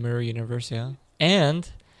dimension. The mirror universe. Yeah. And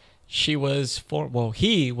he was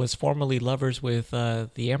formerly lovers with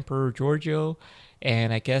the Emperor Giorgio,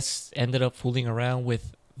 and I guess ended up fooling around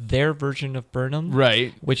with their version of Burnham.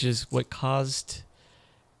 Right. Which is what caused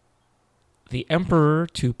the Emperor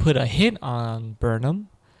to put a hit on Burnham.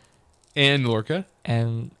 And Lorca.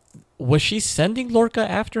 And was she sending Lorca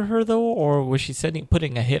after her, though, or was she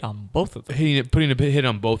putting a hit on both of them? Putting a hit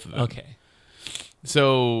on both of them. Okay.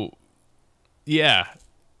 So, yeah.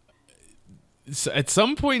 So at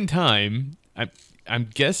some point in time, I'm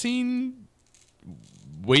guessing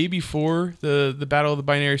way before the Battle of the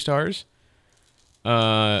Binary Stars,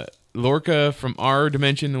 Lorca from our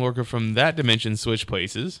dimension and Lorca from that dimension switch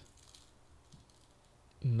places.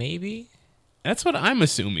 Maybe. That's what I'm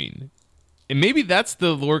assuming. And maybe that's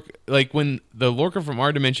the Lorca, like when the Lorca from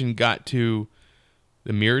our dimension got to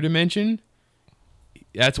the mirror dimension,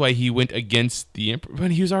 that's why he went against the Emperor.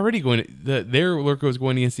 But he was already going, their Lorca was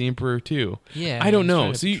going against the Emperor too. Yeah. I don't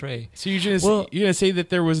know. So you're you're gonna say that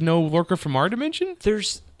there was no Lorca from our dimension?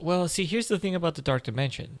 There's Well, see, here's the thing about the Dark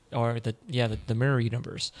Dimension, or the mirror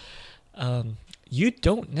universe. You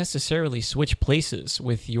don't necessarily switch places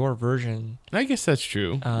with your version. I guess that's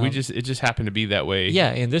true. It just happened to be that way.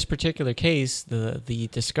 Yeah, in this particular case, the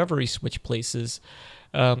Discovery switch places.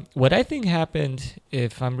 What I think happened,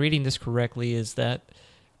 if I'm reading this correctly, is that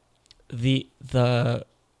the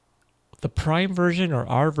Prime version, or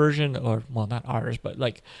our version, or well, not ours, but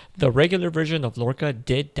like the regular version of Lorca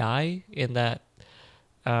did die in that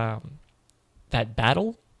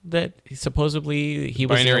battle that supposedly he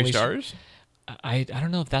was Binary the only Stars. I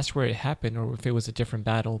don't know if that's where it happened or if it was a different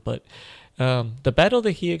battle, but the battle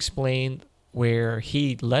that he explained where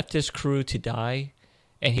he left his crew to die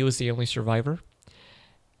and he was the only survivor.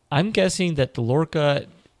 I'm guessing that the Lorca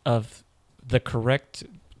of the correct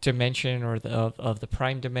dimension, or of the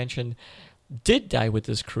Prime dimension, did die with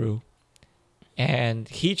his crew, and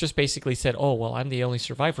he just basically said, "Oh well, I'm the only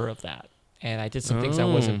survivor of that, and I did some things I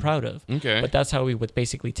wasn't proud of." Okay, but that's how he would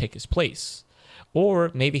basically take his place.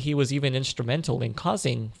 Or maybe he was even instrumental in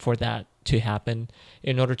causing for that to happen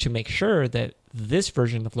in order to make sure that this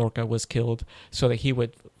version of Lorca was killed so that he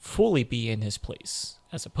would fully be in his place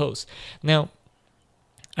as opposed. Now,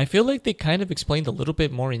 I feel like they kind of explained a little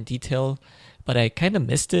bit more in detail, but I kind of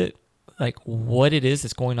missed it, like what it is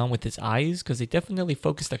that's going on with his eyes, because they definitely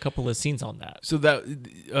focused a couple of scenes on that. So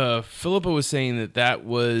that Philippa was saying that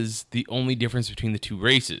was the only difference between the two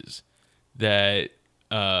races, that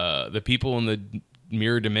the people in the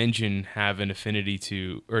mirror dimension have an affinity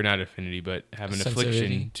to, or not affinity, but have an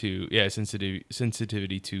affliction to,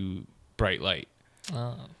 sensitivity to bright light.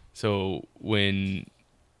 So when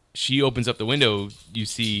she opens up the window, you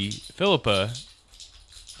see Philippa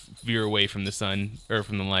veer away from the sun, or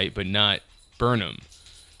from the light, but not Burnham.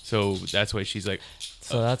 So that's why she's like.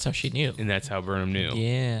 So that's how she knew, and that's how Burnham knew.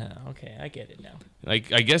 Yeah. Okay, I get it now.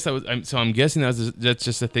 Like, I guess that was. I'm guessing that's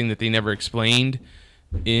just a thing that they never explained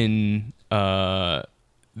in their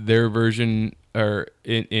version, or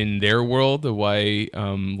in their world, of why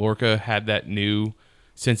Lorca had that new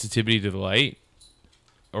sensitivity to the light.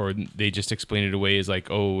 Or they just explained it away as like,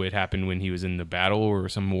 oh, it happened when he was in the battle or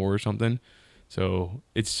some war or something. So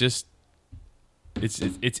it's just,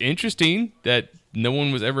 it's interesting that no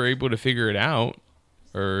one was ever able to figure it out,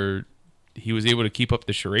 or he was able to keep up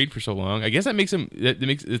the charade for so long. I guess that makes him,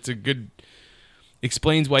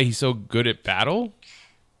 explains why he's so good at battle.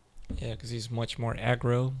 Yeah, because he's much more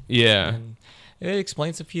aggro. Yeah. And it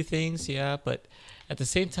explains a few things, yeah, but at the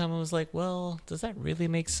same time, I was like, well, does that really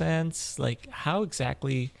make sense? Like, how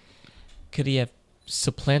exactly could he have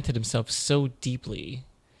supplanted himself so deeply?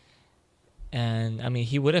 And, I mean,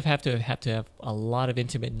 he would have to have a lot of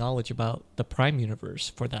intimate knowledge about the Prime universe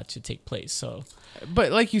for that to take place, so.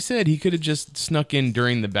 But like you said, he could have just snuck in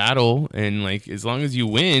during the battle, and, like, as long as you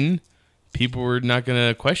win, people were not going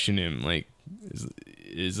to question him. Like,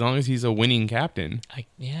 as long as he's a winning captain. I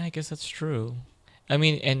guess that's true. I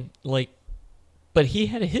mean, and, like, but he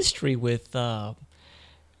had a history with the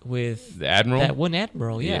admiral. That one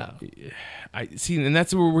admiral, yeah. I see, and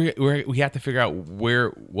that's where we have to figure out where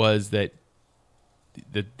it was that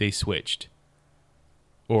they switched,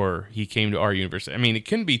 or he came to our universe. I mean, it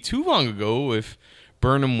couldn't be too long ago if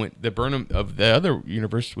Burnham of the other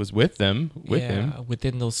universe was with him.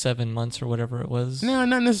 Within those 7 months or whatever it was. No,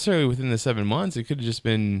 not necessarily within the 7 months. It could have just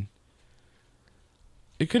been.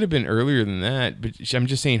 It could have been earlier than that, but I'm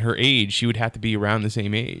just saying her age, she would have to be around the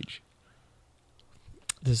same age.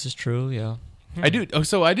 This is true, yeah. I did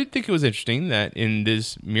think it was interesting that in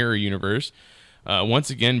this mirror universe,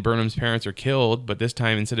 once again, Burnham's parents are killed, but this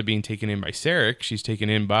time, instead of being taken in by Sarek, she's taken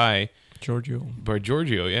in by Giorgio. By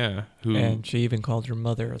Giorgio, yeah. And she even called her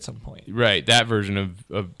mother at some point. Right, that version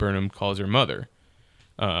of Burnham calls her mother.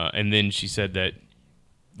 And then she said that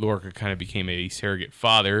Lorca kind of became a surrogate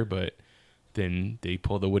father, but then they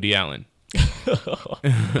pulled the Woody Allen.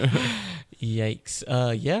 Yikes.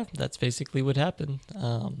 Yeah, that's basically what happened.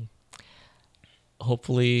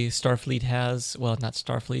 Hopefully Starfleet has, well, not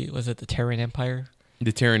Starfleet, was it the Terran Empire?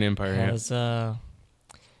 The Terran Empire has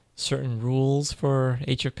certain rules for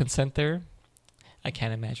age of consent there. I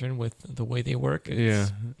can't imagine with the way they work. Yeah.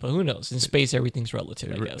 But who knows? In space, everything's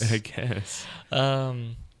relative, I guess. I guess.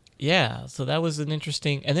 Yeah, so that was an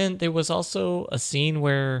interesting... And then there was also a scene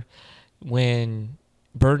where when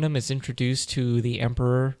Burnham is introduced to the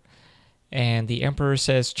Emperor, and the Emperor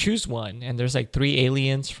says, choose one. And there's like 3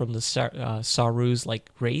 aliens from the Saru's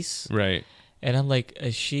like race. Right. And I'm like,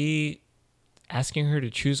 is she asking her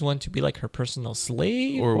to choose one to be like her personal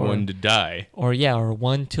slave? Or one to die. Or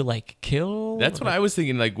one to like kill? That's what I was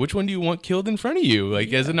thinking. Like, which one do you want killed in front of you?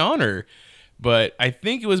 Like, as an honor. But I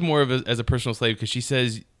think it was more of as a personal slave, because she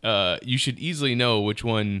says you should easily know what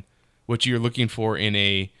you're looking for in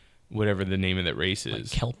a whatever the name of that race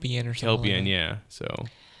is. Like Kelpian or something. Kelpian, like that. yeah. So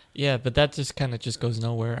Yeah, but that just kind of just goes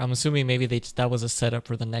nowhere. I'm assuming maybe that was a setup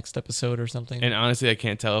for the next episode or something. and honestly, I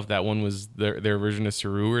can't tell if that one was their version of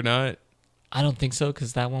Saru or not. I don't think so,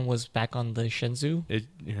 because that one was back on the Shenzhou.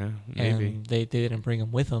 Yeah, maybe. And they didn't bring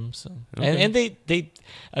him with them. So Okay. and they,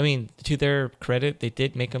 I mean, to their credit, they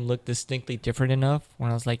did make him look distinctly different enough.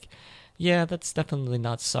 When I was like, yeah, that's definitely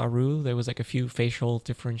not Saru. There was like a few facial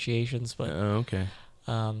differentiations, but Okay.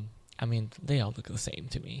 I mean, they all look the same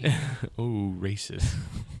to me. Oh, racist.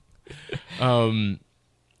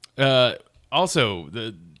 Also,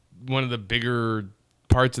 one of the bigger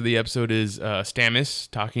parts of the episode is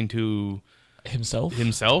Stamets talking to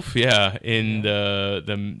Himself, yeah, in the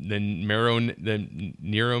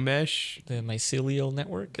neuromesh. the mycelial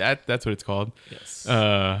network. That's what it's called. Yes.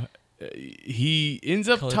 He ends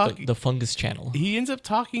up Call it talking. the fungus channel. He ends up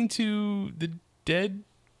talking to the dead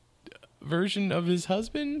version of his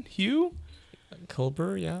husband, Hugh.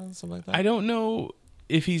 Culber, yeah, something like that. I don't know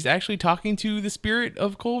if he's actually talking to the spirit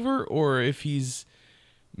of Culver or if he's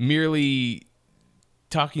merely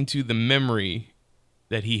talking to the memory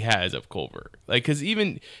that he has of Culver. Like, because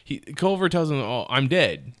even Culver tells him, "Oh, I'm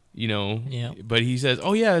dead," you know. Yeah. But he says,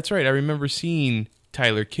 "Oh yeah, that's right. I remember seeing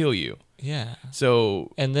Tyler kill you." Yeah.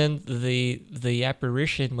 So. And then the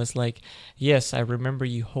apparition was like, "Yes, I remember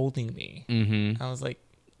you holding me." Mm-hmm. I was like,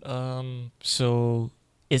 so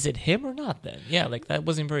is it him or not then? Yeah, like that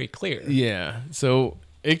wasn't very clear. Yeah. So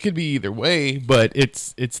it could be either way, but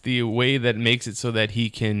it's the way that makes it so that he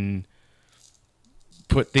can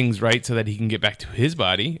put things right so that he can get back to his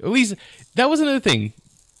body. At least that was another thing.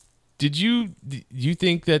 Do you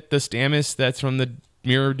think that the Stamets that's from the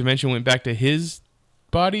mirror dimension went back to his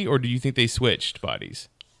body, or do you think they switched bodies?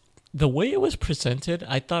 The way it was presented,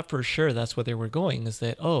 I thought for sure that's where they were going, is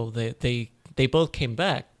that they both came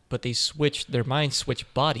back, but their minds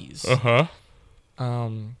switched bodies. Uh-huh.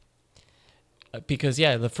 Because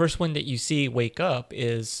the first one that you see wake up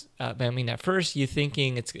is, at first you're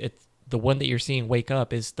thinking it's the one that you're seeing wake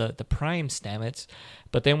up is the prime Stamets,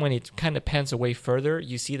 but then when it kind of pans away further,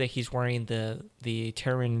 you see that he's wearing the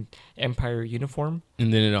Terran Empire uniform.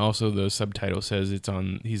 And then it also, the subtitle says he's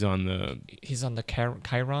on the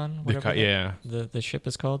Chiron, whatever the ship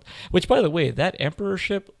is called. Which, by the way, that Emperor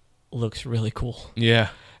ship looks really cool. Yeah.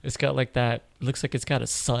 It's got like that. Looks like it's got a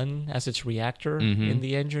sun as its reactor in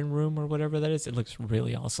the engine room or whatever that is. It looks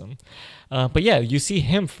really awesome. But yeah, you see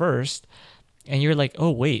him first, and you're like,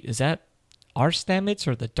 oh wait, is that our Stamets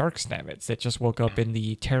or the Dark Stamets that just woke up in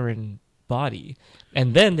the Terran body?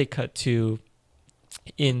 And then they cut to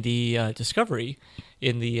in the Discovery,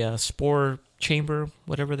 in the spore chamber,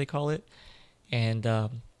 whatever they call it, and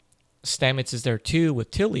Stamets is there too with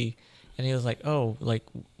Tilly. And he was like, oh, like,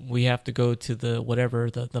 we have to go to the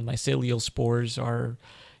mycelial spores are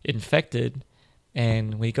infected.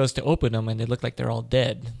 And when he goes to open them, and they look like they're all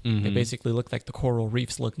dead. Mm-hmm. They basically look like the coral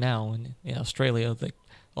reefs look now in Australia, like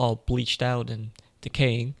all bleached out and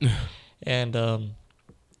decaying. And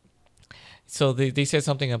so they said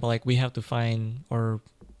something about, like, we have to find, or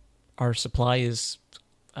our supply is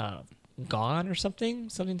gone or something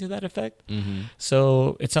to that effect. Mm-hmm.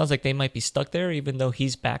 So it sounds like they might be stuck there, even though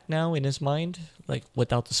he's back now in his mind, like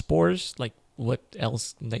without the spores. Like, what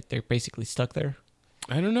else? Like, they're basically stuck there.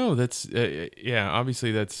 I don't know. That's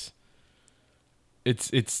obviously that's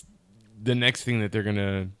it's the next thing that they're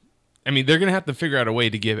gonna. I mean, they're gonna have to figure out a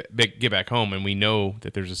way to get back home, and we know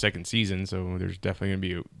that there's a second season, so there's definitely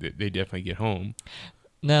gonna be they definitely get home.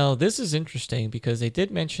 Now, this is interesting because they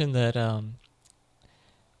did mention that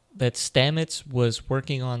that Stamets was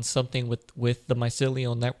working on something with the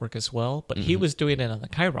mycelial network as well, but he was doing it on the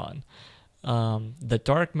Chiron. The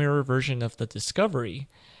Dark Mirror version of the Discovery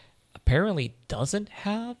apparently doesn't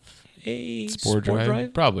have a spore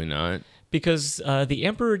drive. Probably not, because the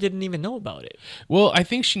Emperor didn't even know about it. Well, I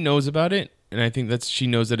think she knows about it, and I think she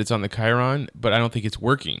knows that it's on the Chiron, but I don't think it's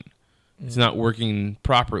working. It's not working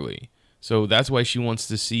properly. So that's why she wants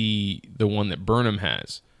to see the one that Burnham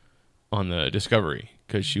has on the Discovery,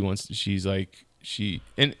 because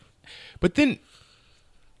but then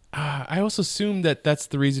I also assume that that's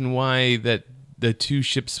the reason why that the two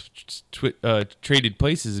ships traded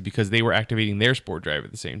places, is because they were activating their spore drive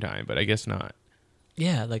at the same time, but I guess not.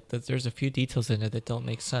 Yeah, like there's a few details in it that don't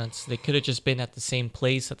make sense. They could have just been at the same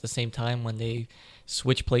place at the same time when they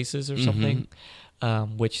switch places or something,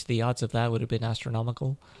 which the odds of that would have been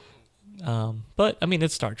astronomical. But I mean,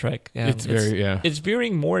 it's Star Trek. It's very It's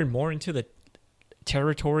veering more and more into the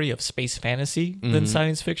territory of space fantasy than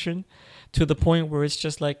science fiction, to the point where it's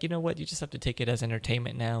just like, you know what, you just have to take it as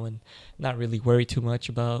entertainment now and not really worry too much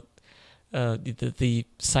about the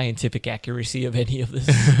scientific accuracy of any of this.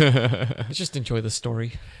 Just enjoy the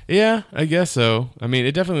story. Yeah, I guess so. I mean,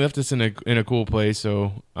 it definitely left us in a cool place,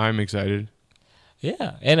 so I'm excited.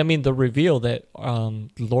 Yeah, and I mean the reveal that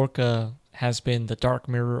Lorca has been the Dark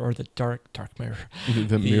Mirror, or the Dark Mirror,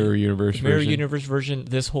 the Mirror Universe Mirror version. Universe version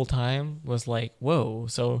this whole time was like, whoa.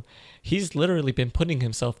 So he's literally been putting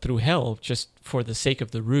himself through hell just for the sake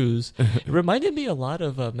of the ruse. It reminded me a lot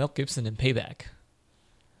of Mel Gibson in Payback.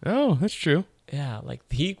 Oh, that's true. Yeah, like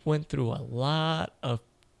he went through a lot of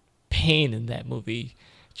pain in that movie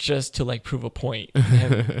just to like prove a point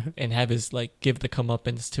and have his like give the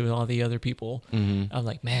comeuppance to all the other people. I'm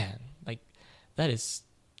like, man, like that is,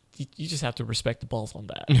 you just have to respect the balls on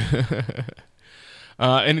that.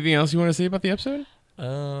 Anything else you want to say about the episode?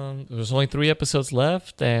 There's only 3 episodes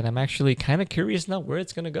left, and I'm actually kind of curious now where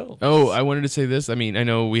it's gonna go. Oh, I wanted to say this. I mean, I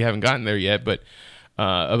know we haven't gotten there yet, but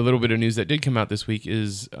a little bit of news that did come out this week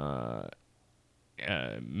is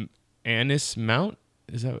Annis Mount.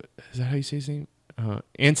 Is that how you say his name?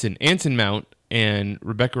 Anson Mount and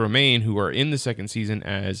Rebecca Romaine, who are in the second season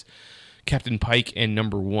as Captain Pike and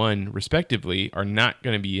Number 1, respectively, are not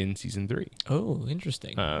going to be in season 3. Oh,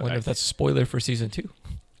 interesting. I wonder if that's a spoiler for season 2.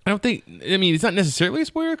 I mean, it's not necessarily a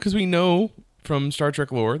spoiler because we know from Star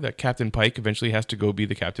Trek lore that Captain Pike eventually has to go be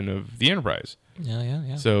the captain of the Enterprise.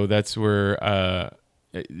 Yeah. So that's where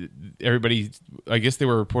everybody, I guess they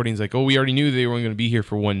were reporting like, oh, we already knew they were only going to be here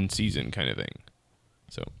for 1 season kind of thing.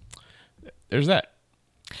 So there's that.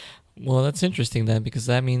 Well, that's interesting then, because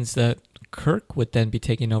that means that Kirk would then be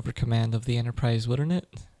taking over command of the Enterprise, wouldn't it?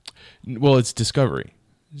 Well, it's Discovery.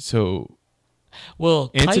 So, well,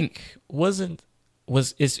 Pike was in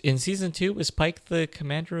season 2. Is Pike the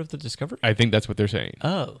commander of the Discovery? I think that's what they're saying.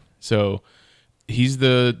 Oh, so he's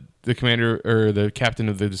the commander or the captain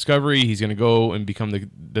of the Discovery. He's going to go and become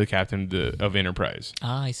the captain of Enterprise.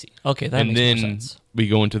 Ah, I see. Okay, that makes more sense. We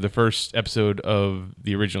go into the first episode of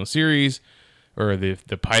the original series, or the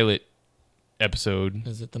pilot episode.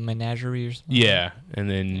 Is it the Menagerie or something? Yeah, and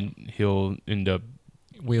then he'll end up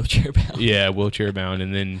wheelchair bound. Yeah, wheelchair bound,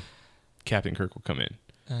 and then Captain Kirk will come in.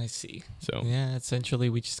 I see. So yeah, essentially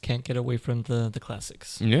we just can't get away from the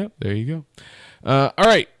classics. Yeah, there you go. All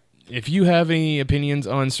right. If you have any opinions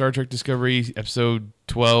on Star Trek Discovery episode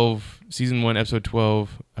 12, season 1, episode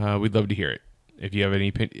 12, we'd love to hear it. If you have any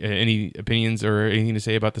opinions or anything to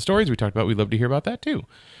say about the stories we talked about, we'd love to hear about that too.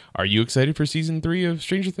 Are you excited for season 3 of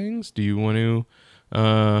Stranger Things? Do you want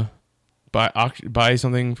to buy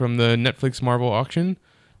something from the Netflix Marvel auction?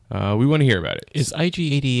 We want to hear about it. Is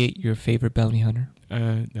IG-88 your favorite bounty hunter?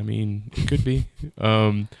 I mean, it could be.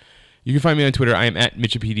 You can find me on Twitter. I am at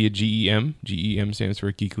Mitchipedia GEM. GEM stands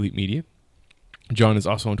for Geek Elite Media. John is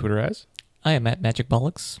also on Twitter as? I am at Magic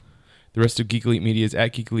Bollocks. The rest of Geek Elite Media is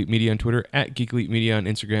at Geek Elite Media on Twitter, at Geek Elite Media on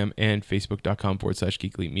Instagram, and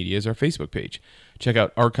Facebook.com/Geek Elite Media is our Facebook page. Check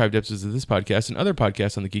out archived episodes of this podcast and other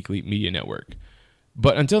podcasts on the Geek Elite Media Network.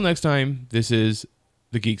 But until next time, this is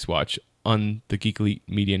the Geeks Watch on the Geek Elite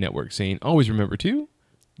Media Network, saying always remember to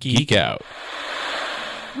geek out.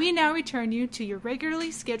 We now return you to your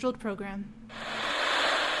regularly scheduled program.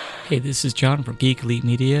 Hey, this is John from Geek Elite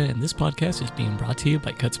Media, and this podcast is being brought to you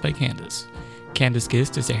by Cuts by Candace. Candace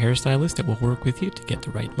Gist is a hairstylist that will work with you to get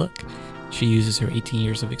the right look. She uses her 18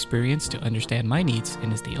 years of experience to understand my needs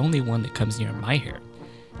and is the only one that comes near my hair.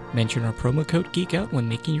 Mention our promo code GEEKOUT when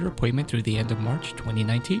making your appointment through the end of March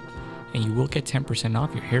 2019, and you will get 10%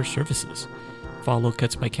 off your hair services. Follow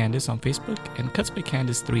Cuts by Candace on Facebook and Cuts by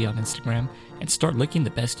Candace 3 on Instagram, and start looking the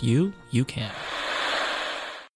best you can.